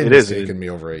just Mine has taken me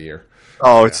over a year.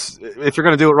 Oh, it's if you're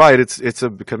going to do it right, it's a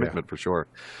commitment for sure.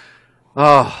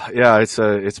 Oh, yeah, it's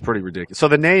pretty ridiculous. So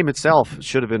the name itself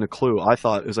should have been a clue. I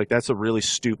thought it was like, that's a really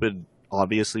stupid,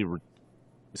 obviously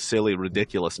silly,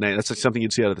 ridiculous name. That's like something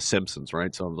you'd see out of The Simpsons,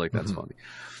 right? So I was like, that's funny.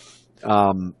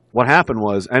 What happened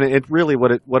was, and it really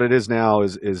what it is now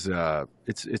is it's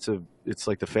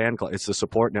like the fan club. It's the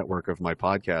support network of my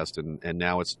podcast, and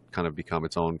now it's kind of become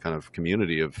its own kind of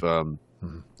community of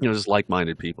just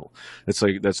like-minded people. It's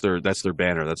like that's their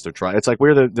banner, that's their try. It's like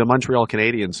we're the Montreal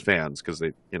Canadiens fans because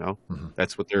they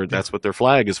that's what their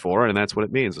flag is for, and that's what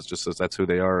it means. It's just that's who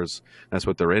they are. That's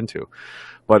what they're into.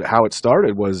 But how it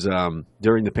started was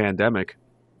during the pandemic.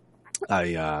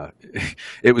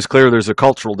 It was clear there's a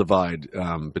cultural divide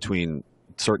between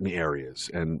certain areas,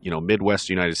 and Midwest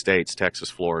United States, Texas,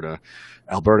 Florida,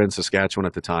 Alberta, and Saskatchewan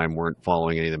at the time weren't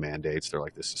following any of the mandates. They're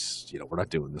like, this is we're not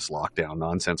doing this lockdown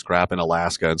nonsense crap in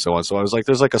Alaska and so on. So I was like,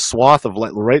 there's like a swath of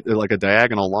right, like a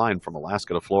diagonal line from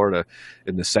Alaska to Florida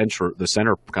in the center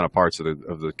kind of parts of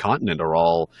the continent are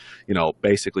all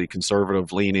basically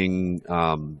conservative leaning,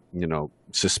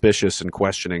 suspicious and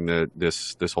questioning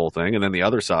this whole thing, and then the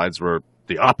other sides were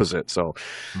the opposite. So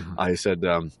I said,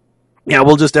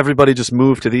 everybody just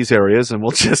move to these areas and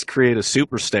we'll just create a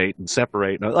super state and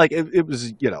separate. Like it was,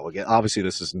 again, obviously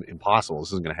this isn't impossible. This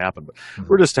isn't going to happen, but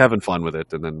we're just having fun with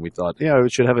it. And then we thought, we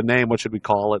should have a name. What should we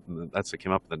call it? And that's what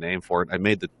came up with the name for it. I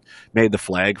made the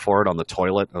flag for it on the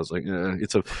toilet. I was like,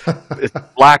 it's a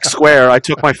black square. I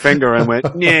took my finger and went,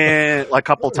 yeah, like a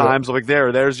couple times. I'm like,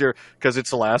 there's your, because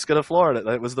it's Alaska to Florida.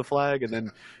 That was the flag.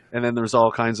 And then there's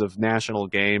all kinds of national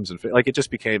games, and like it just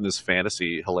became this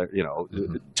fantasy,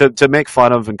 to make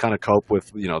fun of and kind of cope with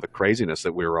the craziness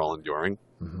that we were all enduring.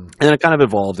 And it kind of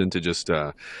evolved into just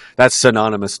that's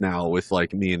synonymous now with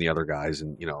like me and the other guys,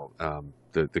 and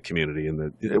the community,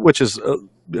 and which is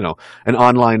an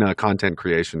online content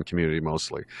creation community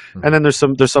mostly. And then there's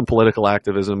some political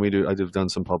activism. I've done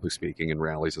some public speaking and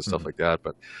rallies and stuff like that,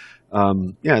 but.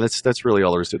 That's really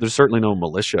all there is to it. There's certainly no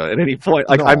militia at any point.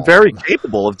 Like, I'm very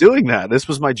capable of doing that. This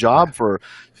was my job for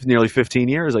nearly 15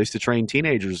 years. I used to train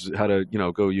teenagers how to,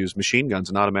 go use machine guns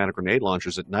and automatic grenade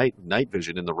launchers at night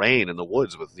vision in the rain in the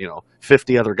woods with,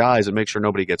 50 other guys and make sure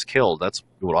nobody gets killed. That's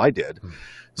what I did.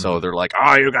 So they're like,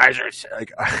 oh, you guys are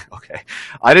like, okay.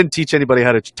 I didn't teach anybody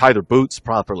how to tie their boots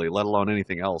properly, let alone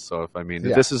anything else. So if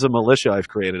this is a militia I've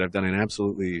created, I've done an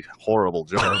absolutely horrible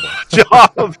job.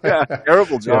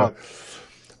 Terrible job. Yeah.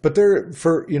 But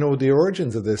the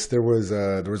origins of this, there was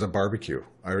a barbecue.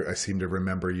 I seem to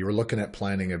remember you were looking at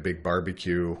planning a big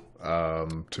barbecue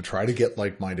to try to get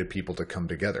like-minded people to come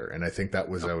together, and I think that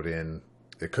was out in,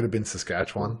 it could have been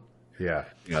Saskatchewan. Yeah.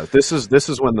 This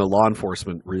is when the law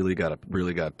enforcement really got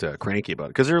cranky about it,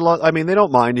 because they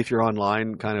don't mind if you're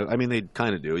online. They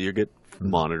kind of do. You get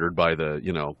monitored by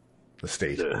the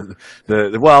state,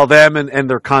 them and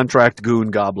their contract goon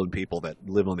goblin people that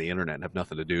live on the internet and have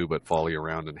nothing to do but follow you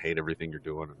around and hate everything you're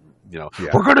doing. And,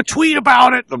 we're going to tweet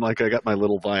about it. I'm like, I got my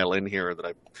little violin here that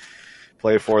I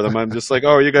play for them. I'm just like,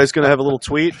 oh, are you guys going to have a little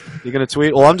tweet? You're going to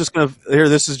tweet? Well, I'm just going to here.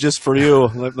 This is just for you.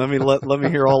 Let me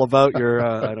hear all about your.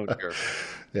 I don't care.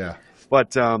 Yeah.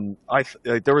 But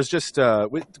there was just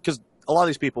because a lot of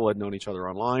these people had known each other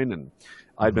online, and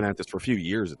I'd been at this for a few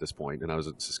years at this point, and I was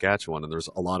in Saskatchewan, and there's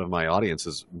a lot of my audience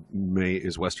is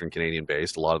Western Canadian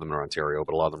based. A lot of them are Ontario,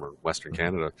 but a lot of them are Western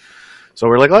Canada. So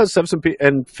we're like, let's have some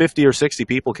and 50 or 60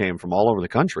 people came from all over the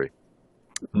country.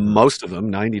 Most of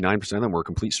them, 99% of them, were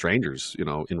complete strangers,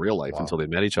 in real life until they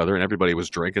met each other, and everybody was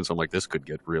drinking. So I'm like, this could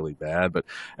get really bad, but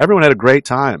everyone had a great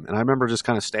time. And I remember just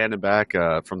kind of standing back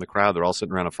from the crowd. They're all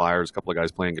sitting around a fire. There's a couple of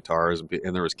guys playing guitars,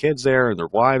 and there was kids there, and their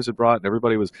wives had brought, and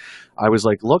I was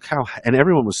like, look and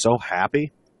everyone was so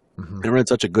happy. They were had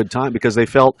such a good time because they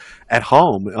felt at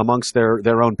home amongst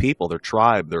their own people, their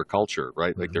tribe, their culture,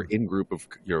 right? Like their in-group of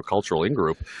cultural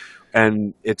in-group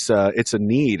and it's a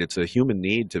need, it's a human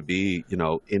need to be, you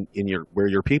know, in your where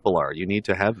your people are. You need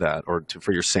to have that, or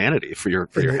for your sanity, for your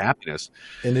happiness.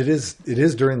 And it is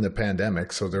during the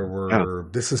pandemic, so there were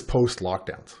this is post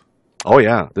lockdowns. Oh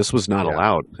yeah, this was not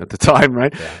allowed at the time,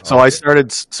 right? Yeah. So I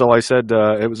started. So I said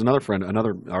it was another friend,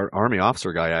 another army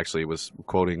officer guy actually was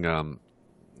quoting.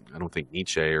 I don't think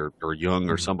Nietzsche or Jung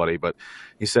or somebody, but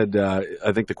he said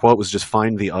I think the quote was just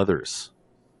 "find the others,"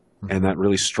 and that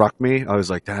really struck me. I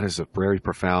was like, that is a very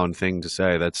profound thing to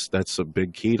say. That's a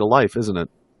big key to life, isn't it?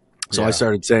 So I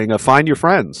started saying, "Find your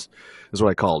friends," is what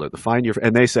I called it.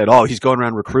 And they said, "Oh, he's going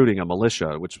around recruiting a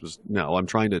militia," which was no. I'm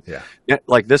trying to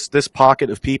like this pocket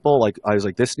of people. Like I was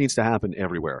like, this needs to happen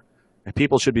everywhere. And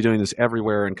people should be doing this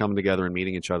everywhere and coming together and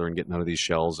meeting each other and getting out of these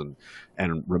shells and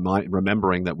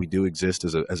remembering that we do exist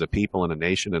as a people and a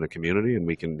nation and a community, and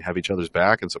we can have each other's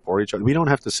back and support each other. We don't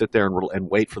have to sit there and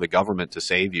wait for the government to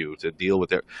save you, to deal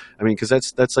with it. I mean, because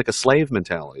that's like a slave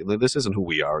mentality. This isn't who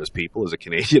we are as people, as a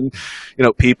Canadian, you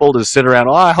know, people to sit around.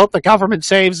 Oh, I hope the government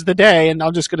saves the day, and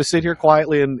I'm just going to sit here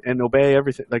quietly and obey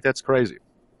everything. Like that's crazy.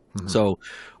 Mm-hmm. So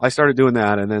I started doing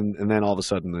that, and then all of a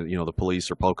sudden, you know, the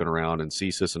police are poking around and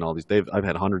CSIS and all these. I've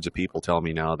had hundreds of people tell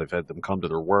me now they've had them come to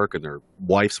their work and their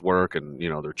wife's work and, you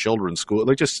know, their children's school.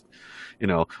 They're just, you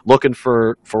know, looking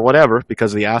for whatever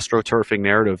because of the astroturfing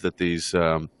narrative that these,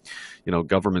 you know,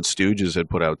 government stooges had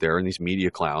put out there, and these media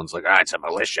clowns like, it's a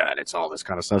militia and it's all this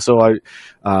kind of stuff. So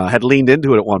I had leaned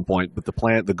into it at one point, but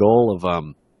the goal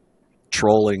of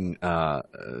trolling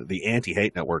the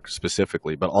anti-hate network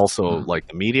specifically, but also like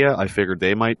the media, I figured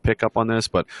they might pick up on this.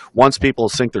 But once people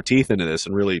sink their teeth into this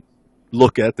and really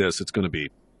look at this, it's going to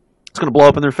blow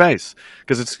up in their face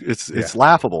because it's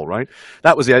laughable, right?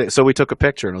 That was the idea. So we took a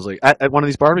picture, and I was like, at one of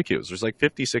these barbecues, there's like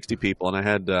 50, 60 people, and I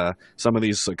had some of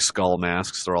these like skull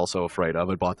masks they're also afraid of.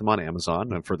 I bought them on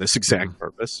Amazon for this exact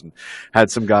purpose, and had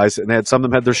some guys, and some of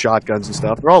them had their shotguns and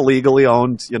stuff. They're all legally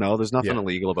owned, you know, there's nothing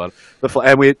illegal about it.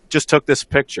 And we just took this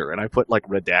picture, and I put like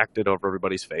redacted over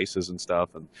everybody's faces and stuff,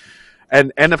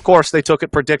 and of course they took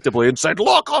it predictably and said,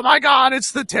 look, oh my God,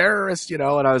 it's the terrorists, you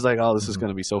know. And I was like, oh, this is going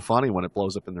to be so funny when it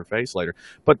blows up in their face later.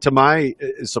 But to my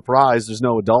surprise, there's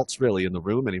no adults really in the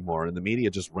room anymore, and the media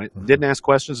just didn't ask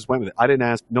questions, just went with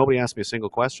it. Nobody asked me a single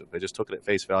question. They just took it at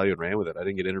face value and ran with it. I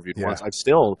didn't get interviewed once. I've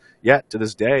still yet to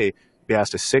this day be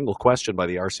asked a single question by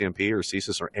the RCMP or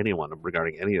CSIS or anyone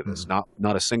regarding any of this. Not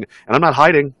a single. And I'm not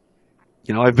hiding.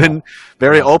 You know, I've been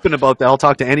very open about that. I'll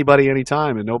talk to anybody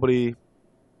anytime, and nobody.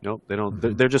 Nope, they don't.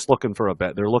 They're just looking for a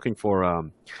bet. They're looking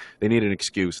for. They need an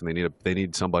excuse, and they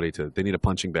need somebody to. They need a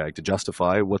punching bag to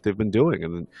justify what they've been doing.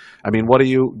 And I mean, what do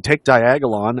you take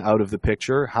Diagolon out of the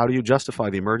picture? How do you justify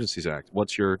the Emergencies Act?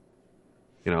 What's your,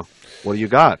 you know, what do you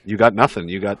got? You got nothing.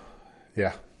 You got.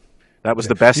 Yeah. That was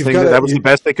the best thing. That was the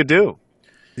best they could do.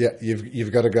 Yeah,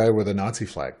 you've got a guy with a Nazi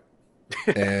flag,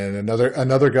 and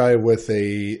another guy with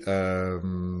a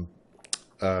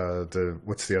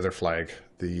what's the other flag?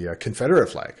 The Confederate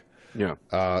flag. Yeah.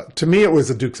 To me, it was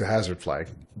a Dukes of Hazzard flag,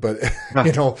 but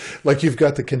you know, like you've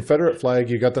got the Confederate flag,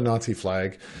 you got the Nazi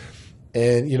flag,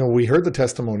 and you know, we heard the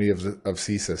testimony of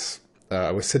CSIS.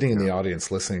 I was sitting in the audience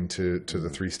listening to the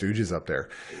Three Stooges up there.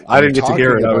 I didn't get to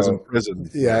hear it. I was in prison.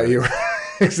 Yeah, you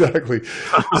exactly.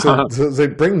 So they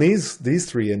bring these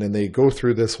three in, and they go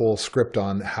through this whole script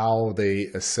on how they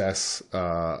assess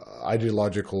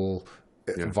ideological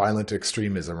violent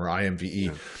extremism, or IMVE.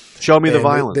 Yeah. Show me the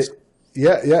violence.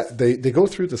 They go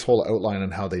through this whole outline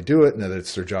on how they do it, and that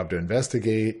it's their job to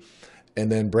investigate. And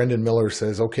then Brendan Miller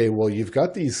says, okay, well, you've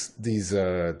got this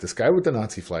guy with the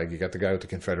Nazi flag, you got the guy with the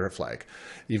Confederate flag,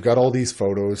 you've got all these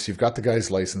photos, you've got the guy's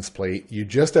license plate, you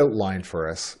just outlined for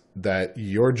us that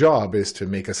your job is to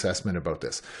make assessment about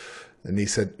this. And he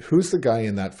said, who's the guy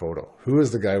in that photo? Who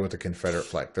is the guy with the Confederate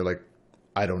flag? They're like,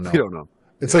 I don't know. You don't know.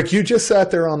 It's like you just sat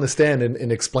there on the stand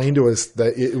and explained to us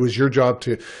that it was your job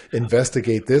to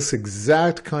investigate this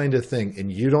exact kind of thing,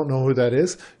 and you don't know who that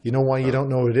is. You know why you don't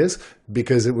know who it is?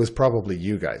 Because it was probably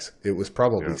you guys. It was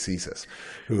probably CSIS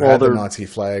who had the Nazi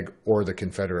flag or the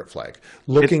Confederate flag,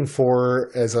 looking for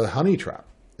as a honey trap.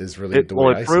 Is really the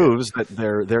way I see it. Well, it proves that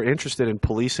they're interested in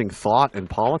policing thought and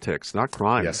politics, not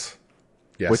crime. Yes,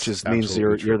 which means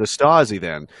you're the Stasi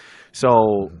then.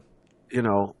 So, you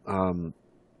know.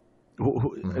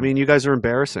 I mean, you guys are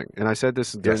embarrassing. And I said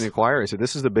this during the inquiry. I said,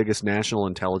 this is the biggest national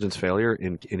intelligence failure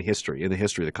in history, in the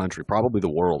history of the country, probably the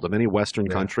world. Of any Western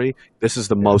country, this is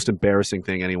the most embarrassing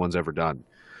thing anyone's ever done.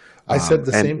 I said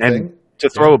the same thing. And to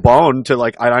throw a bone to,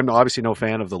 like, I'm obviously no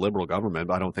fan of the Liberal government,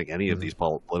 but I don't think any of these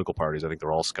political parties, I think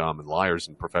they're all scum and liars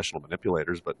and professional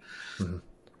manipulators. But, you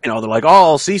know, they're like,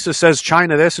 oh, CISA says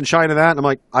China this and China that. And I'm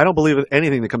like, I don't believe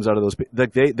anything that comes out of those people.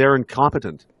 Like, they're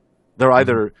incompetent. They're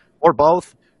either, or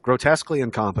both, grotesquely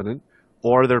incompetent,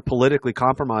 or they're politically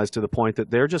compromised to the point that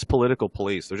they're just political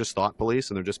police. They're just thought police,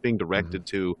 and they're just being directed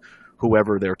to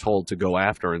whoever they're told to go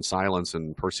after and silence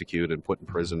and persecute and put in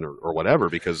prison or whatever.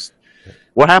 Because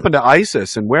what happened to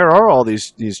ISIS, and where are all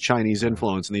these Chinese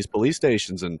influence in these police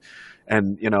stations, and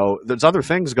there's other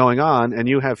things going on, and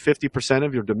you have 50%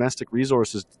 of your domestic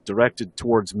resources directed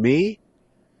towards me.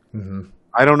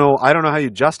 I don't know how you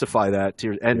justify that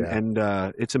to and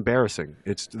it's embarrassing.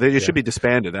 They should be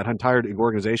disbanded. That entire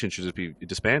organization should just be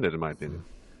disbanded, in my opinion.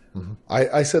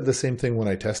 I said the same thing when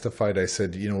I testified. I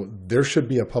said, there should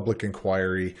be a public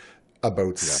inquiry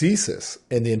about CSIS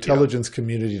and the intelligence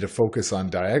community to focus on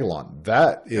Diagolon.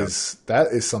 That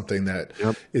is something that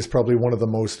is probably one of the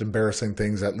most embarrassing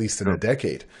things, at least in a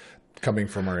decade, coming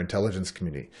from our intelligence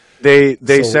community. They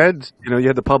said, you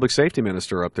had the public safety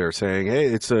minister up there saying, hey,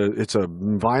 it's a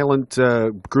violent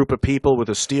group of people with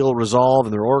a steel resolve,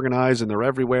 and they're organized and they're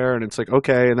everywhere, and it's like,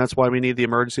 okay, and that's why we need the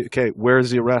emergency. Okay, where's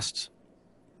the arrests?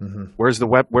 Where's the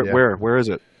where is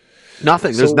it?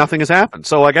 Nothing. Nothing has happened.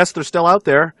 So I guess they're still out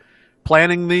there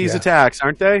planning these attacks,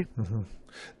 aren't they?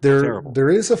 There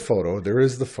is a photo. There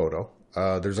is the photo.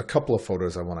 There's a couple of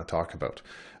photos I want to talk about.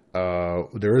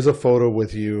 There is a photo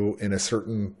with you and a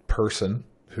certain person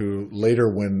who later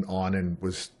went on and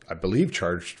was, I believe,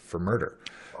 charged for murder.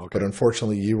 Okay. But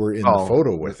unfortunately, you were in the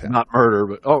photo with him. Not murder,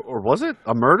 but or was it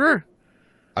a murder?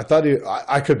 I thought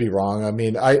I could be wrong. I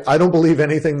mean, I don't believe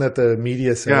anything that the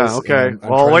media says. Yeah, okay.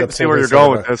 Well, I'll wait to see where you're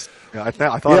going with this. Yeah, I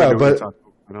thought I knew what you were talking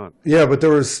about. Yeah, but there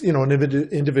was, an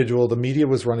individual. The media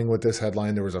was running with this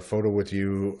headline. There was a photo with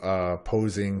you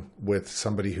posing with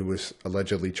somebody who was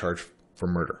allegedly charged for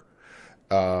murder.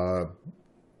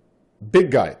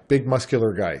 Big guy, big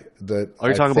muscular guy. Are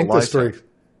you talking about the story?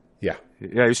 Yeah.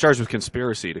 Yeah, he charged with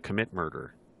conspiracy to commit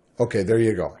murder. Okay, there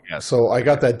you go. Yes. So I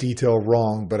got that detail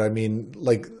wrong, but I mean,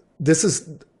 this is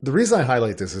the reason I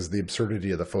highlight this is the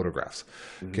absurdity of the photographs.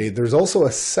 Okay, there's also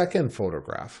a second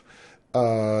photograph,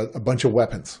 a bunch of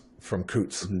weapons from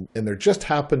Coots, and there just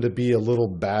happened to be a little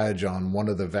badge on one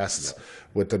of the vests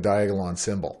with the Diagolon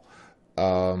symbol.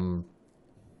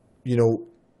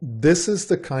 This is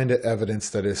the kind of evidence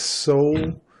that is so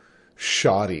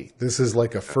shoddy. This is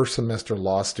like a first semester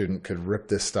law student could rip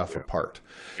this stuff apart.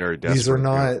 Very desperate. These are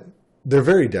not, they're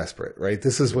very desperate, right?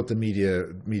 This is what the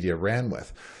media ran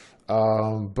with.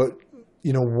 But,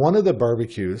 one of the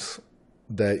barbecues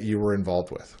that you were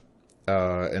involved with,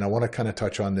 and I want to kind of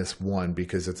touch on this one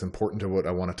because it's important to what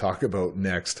I want to talk about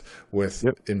next with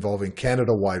involving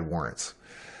Canada-wide warrants.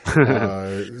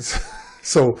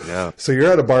 So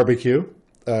you're at a barbecue.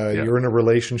 You're in a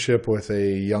relationship with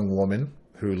a young woman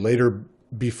who later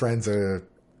befriends a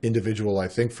individual, I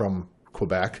think, from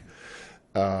Quebec,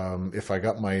 if I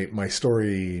got my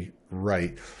story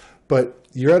right. But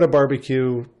you're at a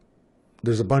barbecue.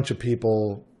 There's a bunch of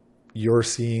people. You're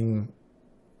seeing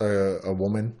a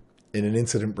woman, and an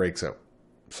incident breaks out.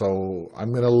 So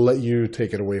I'm going to let you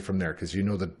take it away from there because you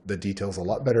know the details a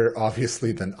lot better,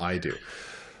 obviously, than I do.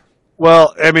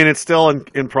 Well, I mean, it's still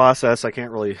in process. I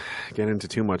can't really get into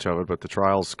too much of it, but the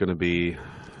trial's going to be,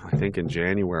 I think, in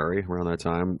January, around that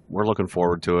time. We're looking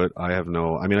forward to it. I've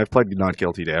pled not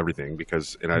guilty to everything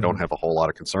and I don't have a whole lot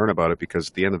of concern about it because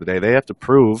at the end of the day, they have to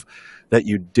prove that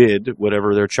you did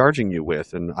whatever they're charging you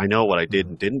with. And I know what I did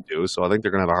and didn't do, so I think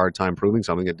they're going to have a hard time proving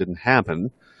something that didn't happen.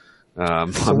 What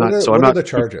are the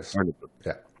charges?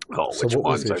 Yeah. Oh, so which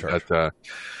ones?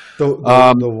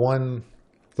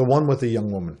 The one with the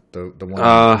young woman, the one.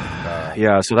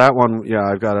 So that one,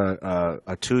 I've got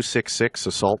a 266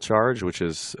 assault charge, which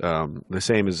is the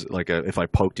same as if I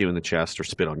poked you in the chest or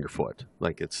spit on your foot.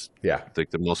 It's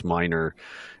the most minor,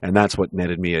 and that's what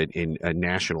netted me a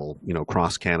national,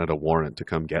 cross Canada warrant to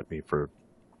come get me for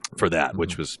that,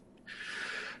 which was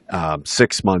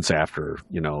 6 months after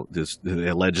they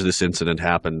alleged this incident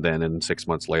happened. Then and 6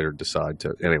 months later decide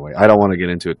to anyway. I don't want to get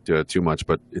into it too much,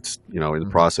 but it's in the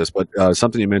process. But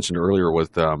something you mentioned earlier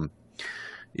with so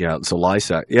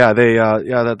LISAC,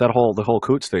 the whole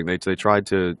Coots thing. They tried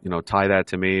to tie that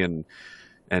to me and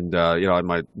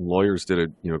my lawyers did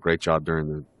a great job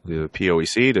during the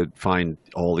POEC to find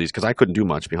all these because I couldn't do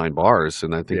much behind bars,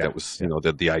 and I think that was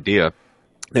the idea.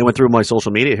 They went through my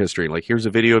social media history, here's a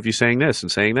video of you saying this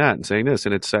and saying that and saying this,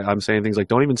 and I'm saying things like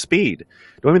don't even speed,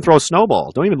 don't even throw a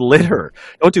snowball, don't even litter,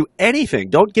 don't do anything,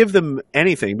 don't give them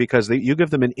anything because you give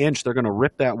them an inch, they're going to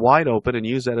rip that wide open and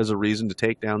use that as a reason to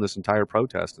take down this entire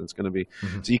protest. And it's going to be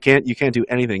so you can't do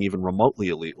anything even remotely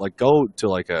elite. Go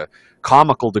to a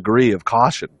comical degree of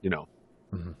caution,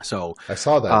 So I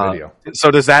saw that video.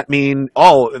 So does that mean?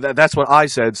 Oh, that's what I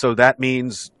said. So that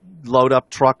means load up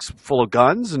trucks full of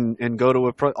guns and go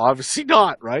to obviously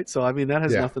not, right? So I mean, that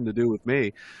has nothing to do with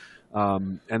me.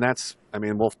 And that's, I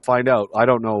mean, we'll find out. I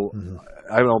don't know.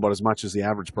 I don't know about as much as the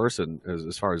average person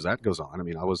as far as that goes on. I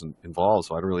mean, I wasn't involved,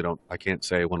 so I can't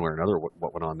say one way or another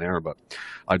what went on there. But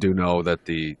I do know that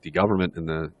the government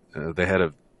and they had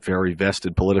a very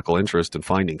vested political interest in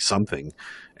finding something,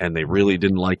 and they really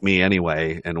didn't like me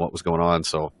anyway and what was going on.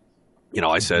 So,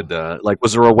 I said,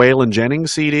 was there a Waylon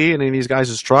Jennings CD in any of these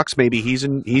guys' trucks? Maybe he's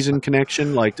in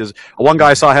connection. Like, does one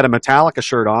guy I saw had a Metallica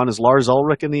shirt on? Is Lars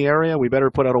Ulrich in the area? We better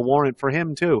put out a warrant for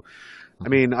him too. I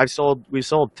mean, we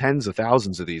sold tens of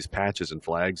thousands of these patches and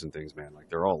flags and things, man. Like,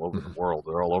 they're all over the world.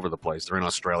 They're all over the place. They're in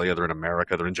Australia. They're in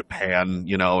America. They're in Japan.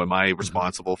 Am I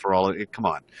responsible for all of it? Come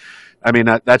on. I mean,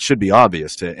 that should be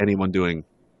obvious to anyone doing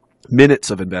minutes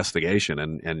of investigation.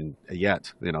 And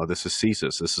yet, this is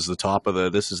CSIS. This is the top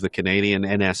of this is the Canadian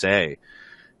NSA.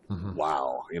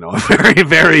 Wow. Very,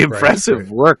 very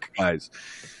impressive work, guys.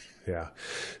 Yeah.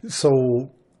 So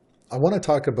I want to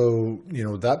talk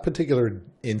about, that particular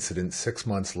incident 6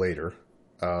 months later.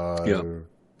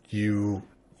 You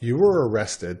were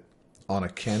arrested on a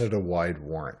Canada-wide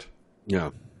warrant.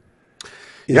 Yeah.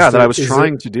 That I was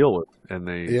trying to deal with. And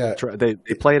they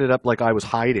played it up like I was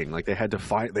hiding. Like they had to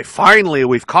finally,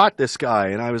 we've caught this guy.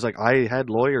 And I was like, I had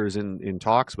lawyers in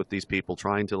talks with these people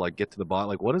trying to like get to the bottom.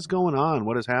 Like, what is going on?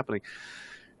 What is happening?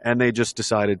 And they just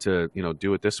decided to,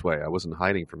 do it this way. I wasn't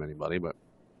hiding from anybody, but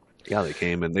yeah, they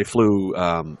came and they flew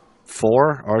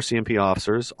 4 RCMP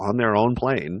officers on their own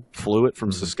plane, flew it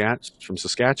from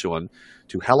Saskatchewan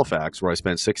to Halifax, where I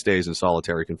spent 6 days in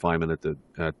solitary confinement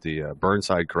at the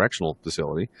Burnside Correctional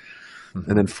Facility,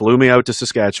 and then flew me out to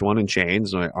Saskatchewan in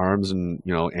chains, my arms and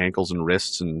ankles and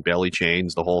wrists and belly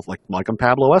chains, the whole like I'm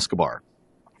Pablo Escobar.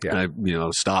 Yeah. And I,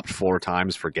 stopped 4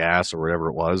 times for gas or whatever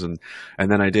it was. And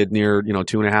then I did near,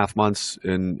 2.5 months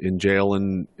in jail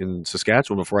in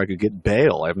Saskatchewan before I could get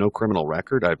bail. I have no criminal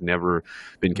record. I've never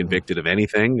been convicted of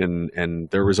anything. And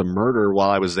there was a murder while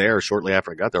I was there shortly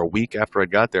after I got there. A week after I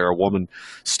got there, a woman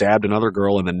stabbed another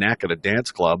girl in the neck at a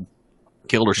dance club,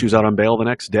 killed her. She was out on bail the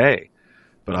next day.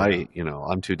 But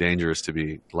I'm too dangerous to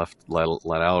be let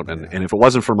out. And if it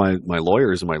wasn't for my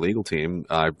lawyers and my legal team,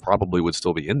 I probably would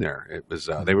still be in there. It was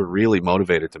they were really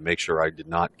motivated to make sure I did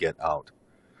not get out.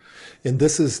 And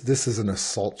this is an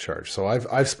assault charge. So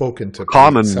I've spoken to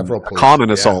several police.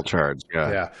 Common assault charge.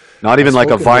 Yeah. Not even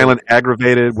like a violent,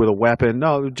 aggravated with a weapon.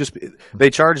 No, just they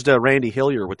charged Randy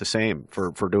Hillier with the same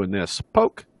for doing this.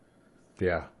 Poke.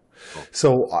 Yeah.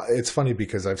 So it's funny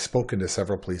because I've spoken to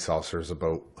several police officers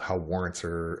about how warrants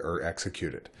are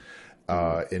executed.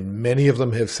 And many of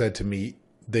them have said to me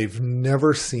they've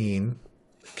never seen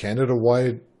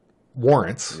Canada-wide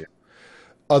warrants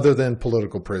other than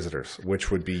political prisoners,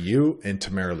 which would be you and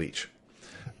Tamara Leach.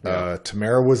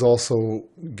 Tamara was also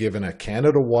given a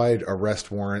Canada-wide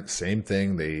arrest warrant. Same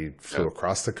thing. They flew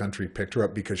across the country, picked her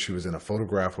up because she was in a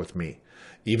photograph with me.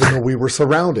 Even though we were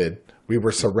surrounded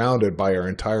by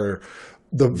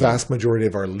the vast majority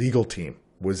of our legal team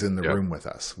was in the room with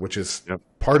us, which is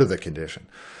part of the condition.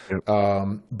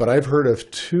 But I've heard of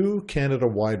 2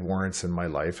 Canada-wide warrants in my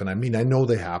life. And I mean, I know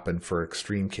they happen for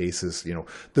extreme cases.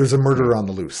 There's a murderer on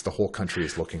the loose. The whole country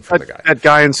is looking for the guy. That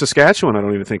guy in Saskatchewan, I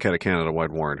don't even think had a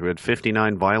Canada-wide warrant, who had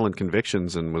 59 violent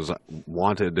convictions and was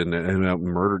wanted and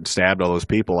murdered, stabbed all those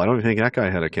people. I don't even think that guy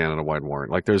had a Canada-wide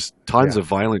warrant. Like, there's tons of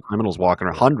violent criminals walking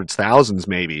around, hundreds, thousands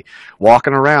maybe,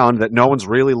 walking around that no one's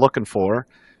really looking for.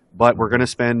 But we're going to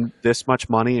spend this much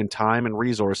money and time and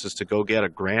resources to go get a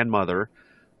grandmother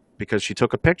because she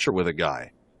took a picture with a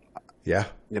guy. Yeah.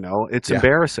 It's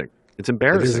embarrassing. It's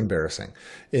embarrassing. It is embarrassing.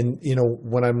 And,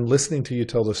 when I'm listening to you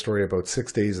tell the story about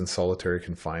 6 days in solitary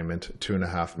confinement,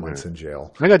 2.5 months in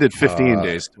jail. I think I did 15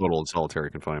 days total in solitary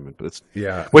confinement, but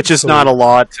which is not a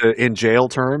lot in jail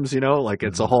terms, like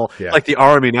it's a whole, like the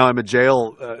Army. Now I'm a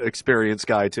jail experience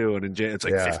guy too. And in jail, it's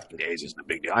like 15 days isn't a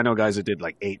big deal. I know guys that did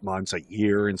like 8 months, a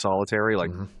year in solitary,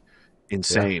 like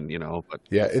insane, but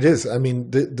it is. I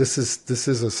mean, this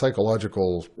is a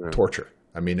psychological torture.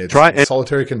 I mean,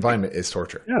 solitary confinement is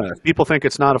torture. Yeah, people think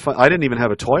it's not a fun. I didn't even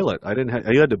have a toilet.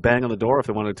 You had to bang on the door if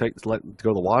they wanted to go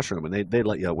to the washroom, and they'd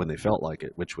let you out when they felt like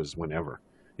it, which was whenever.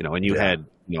 And you had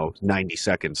 90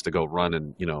 seconds to go run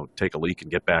and take a leak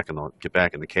and get back in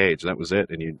the cage. And that was it.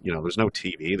 And there's no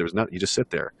TV. You just sit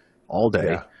there all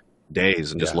day,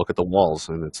 days, and just look at the walls,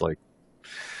 and it's like.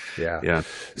 Yeah.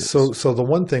 So the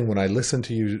one thing when I listen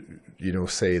to you,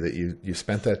 say that you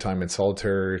spent that time in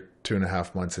solitary,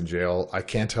 2.5 months in jail, I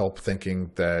can't help thinking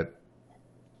that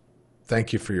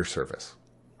thank you for your service.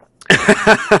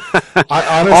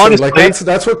 Honestly, like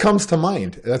that's what comes to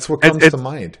mind. That's what comes to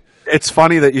mind. It's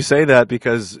funny that you say that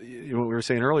because what we were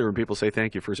saying earlier when people say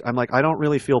thank you for, I'm like, I don't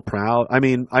really feel proud. I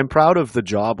mean, I'm proud of the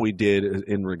job we did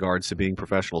in regards to being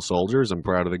professional soldiers. I'm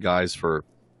proud of the guys for,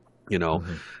 you know,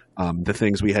 the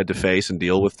things we had to face and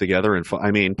deal with together. And I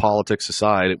mean, politics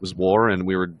aside, it was war, and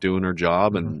we were doing our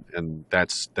job, and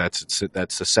that's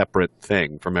a separate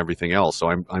thing from everything else. So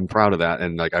I'm proud of that,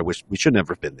 and like I wish we should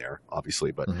never have been there,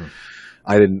 obviously, but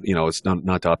I didn't. You know, it's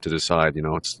not up to decide. You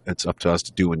know, it's up to us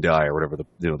to do and die, or whatever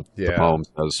the poem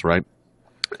says, right?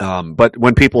 But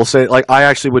when people say, like, I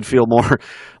actually would feel more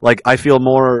like I feel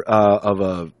more of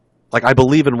a, like, I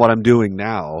believe in what I'm doing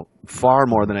now far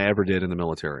more than I ever did in the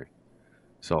military.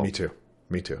 So me too.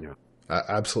 Yeah.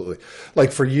 Absolutely.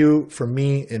 Like for you, for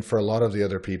me, and for a lot of the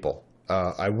other people,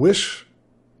 I wish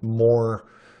more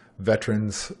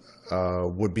veterans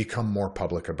would become more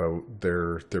public about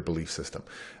their belief system.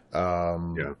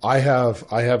 I have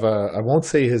I won't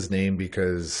say his name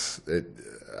because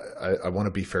I want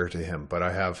to be fair to him, but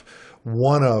I have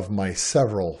one of my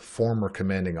several former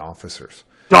commanding officers.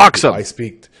 Dox him. I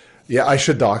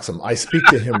should dox him. I speak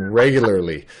to him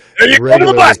regularly.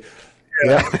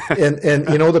 Yeah, and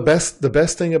you know the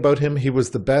best thing about him, he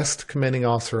was the best commanding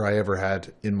officer I ever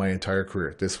had in my entire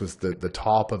career. This was the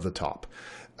top of the top.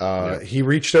 He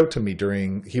reached out to me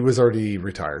he was already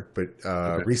retired, but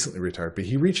recently retired. But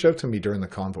he reached out to me during the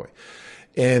convoy,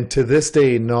 and to this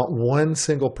day, not one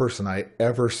single person I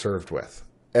ever served with,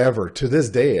 to this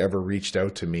day, ever reached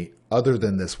out to me other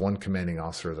than this one commanding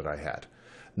officer that I had.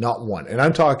 Not one, and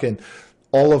I'm talking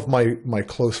all of my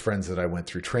close friends that I went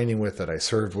through training with, that I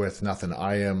served with, nothing.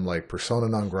 I am like persona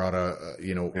non grata,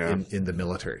 in the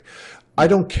military. I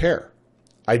don't care.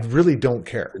 I really don't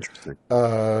care. Interesting.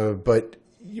 But,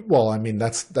 well, I mean,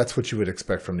 that's what you would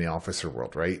expect from the officer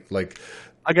world, right? Like,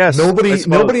 I guess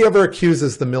nobody ever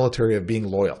accuses the military of being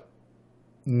loyal.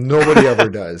 Nobody ever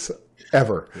does,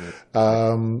 ever,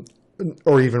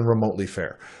 or even remotely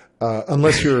fair.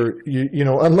 Unless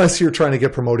unless you're trying to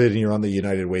get promoted and you're on the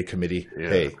United Way committee,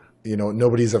 hey,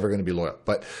 nobody's ever going to be loyal.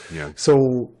 But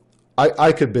so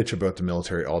I could bitch about the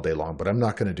military all day long, but I'm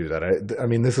not going to do that. I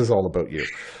mean, this is all about you.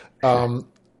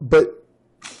 But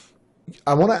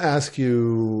I want to ask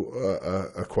you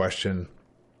a question.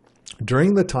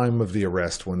 During the time of the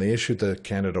arrest, when they issued the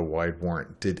Canada-wide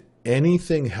warrant, did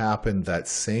anything happen that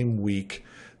same week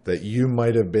that you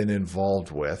might have been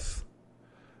involved with?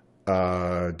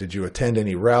 Did you attend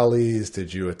any rallies?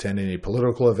 Did you attend any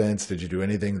political events? Did you do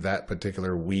anything that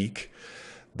particular week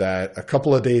that a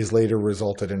couple of days later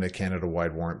resulted in a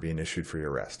Canada-wide warrant being issued for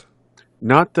your arrest?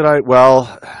 Not that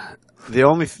the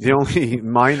only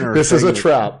minor. This is a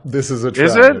trap. This is a trap.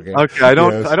 Is it? Okay. I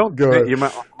don't. Yes. I don't. Go ahead.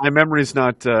 My memory's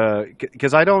not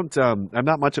because I don't. I'm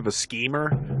not much of a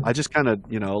schemer. I just kind of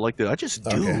I just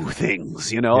do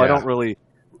things. I don't really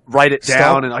write it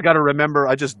down, and I got to remember.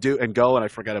 I just do and go, and I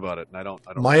forget about it, and I don't.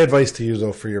 My advice to you,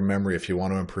 though, for your memory, if you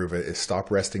want to improve it, is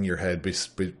stop resting your head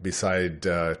beside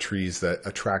trees that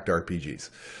attract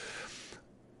RPGs.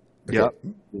 Okay.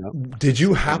 Yeah. Did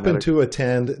you happen to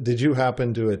attend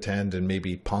and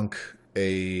maybe punk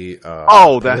a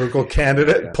political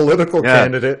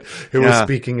candidate who was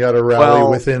speaking at a rally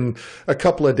within a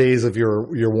couple of days of your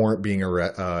warrant being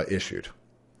issued?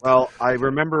 Well, I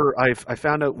remember I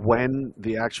found out when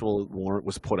the actual warrant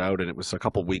was put out, and it was a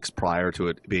couple weeks prior to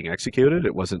it being executed.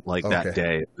 It wasn't like that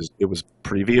day. It was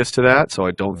previous to that, so I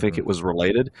don't think it was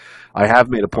related. I have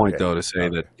made a point, though, to say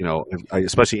that,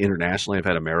 especially internationally, I've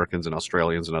had Americans and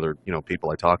Australians and other,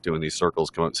 people I talk to in these circles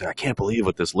come out and say, I can't believe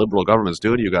what this liberal government's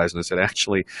doing to you guys. And I said,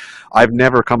 actually, I've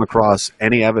never come across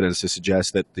any evidence to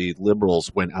suggest that the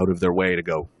liberals went out of their way to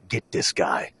go, get this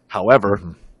guy. However,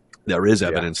 there is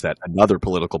evidence that another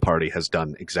political party has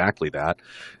done exactly that.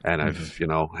 And I've,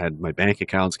 had my bank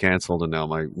accounts canceled, and now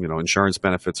my, insurance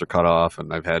benefits are cut off,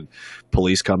 and I've had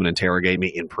police come and interrogate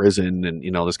me in prison and,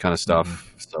 this kind of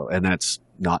stuff. So, and that's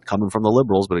not coming from the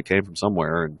liberals, but it came from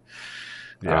somewhere. And,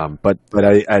 but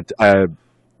I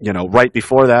right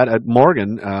before that at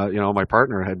Morgan, my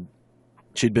partner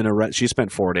she'd been arrested. She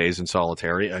spent 4 days in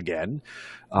solitary again.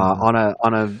 On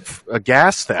a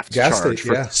gas theft charge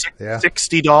for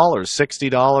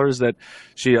 $60 that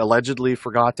she allegedly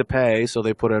forgot to pay, so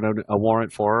they put out a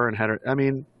warrant for her and had her. I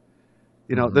mean,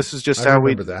 this is just how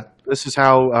this is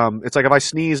how it's like if I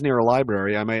sneeze near a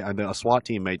library, a SWAT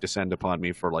team may descend upon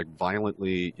me for like violent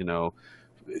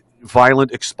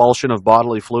expulsion of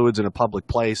bodily fluids in a public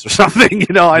place or something.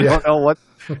 I don't know what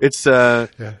it's.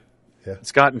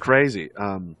 It's gotten crazy.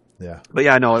 But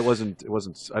no, it wasn't.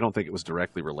 I don't think it was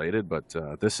directly related. But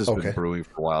this has been brewing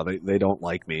for a while. They don't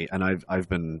like me, and I've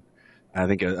been I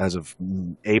think as of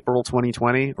April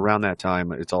 2020, around that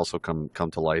time, it's also come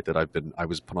to light that I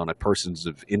was put on a persons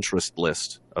of interest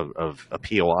list of a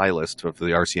POI list of the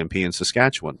RCMP in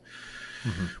Saskatchewan,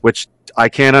 Mm-hmm. which I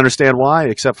can't understand why,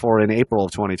 except for in April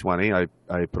of 2020, I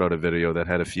put out a video that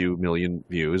had a few million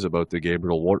views about the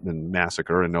Gabriel Wortman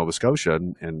massacre in Nova Scotia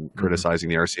and criticizing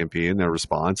the RCMP and their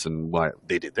response and why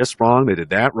they did this wrong, they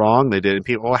did that wrong, they did. And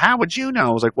people, well, how would you know?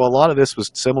 I was like, well, a lot of this was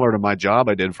similar to my job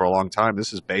I did for a long time.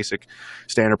 This is basic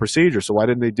standard procedure. So why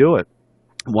didn't they do it?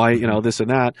 Why, this and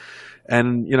that.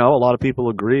 And, a lot of people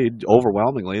agreed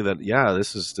overwhelmingly that, yeah,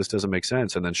 this doesn't make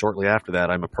sense. And then shortly after that,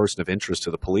 I'm a person of interest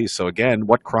to the police. So again,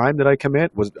 what crime did I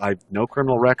commit? I've no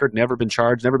criminal record, never been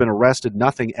charged, never been arrested,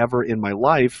 nothing ever in my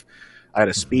life. I had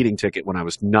a speeding ticket when I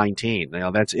was 19.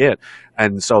 That's it.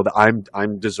 And so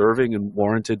I'm deserving and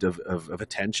warranted of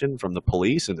attention from the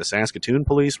police, and the Saskatoon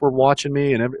police were watching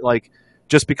me and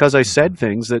just because I said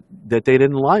things that they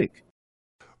didn't like.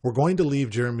 We're going to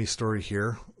leave Jeremy's story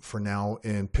here for now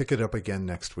and pick it up again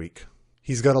next week.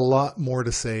 He's got a lot more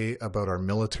to say about our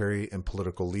military and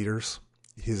political leaders,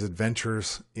 his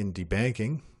adventures in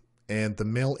debanking, and the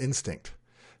male instinct,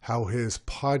 how his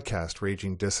podcast,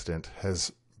 Raging Dissident,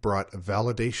 has brought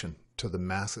validation to the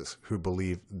masses who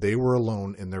believe they were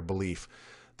alone in their belief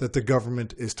that the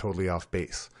government is totally off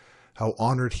base, how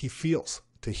honored he feels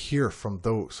to hear from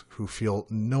those who feel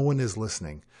no one is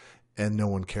listening and no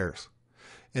one cares,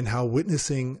 and how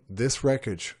witnessing this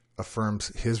wreckage affirms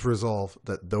his resolve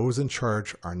that those in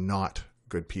charge are not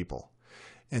good people,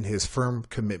 and his firm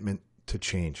commitment to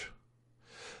change.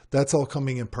 That's all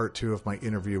coming in part 2 of my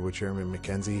interview with Jeremy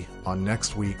MacKenzie on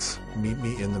next week's Meet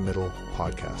Me in the Middle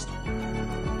podcast.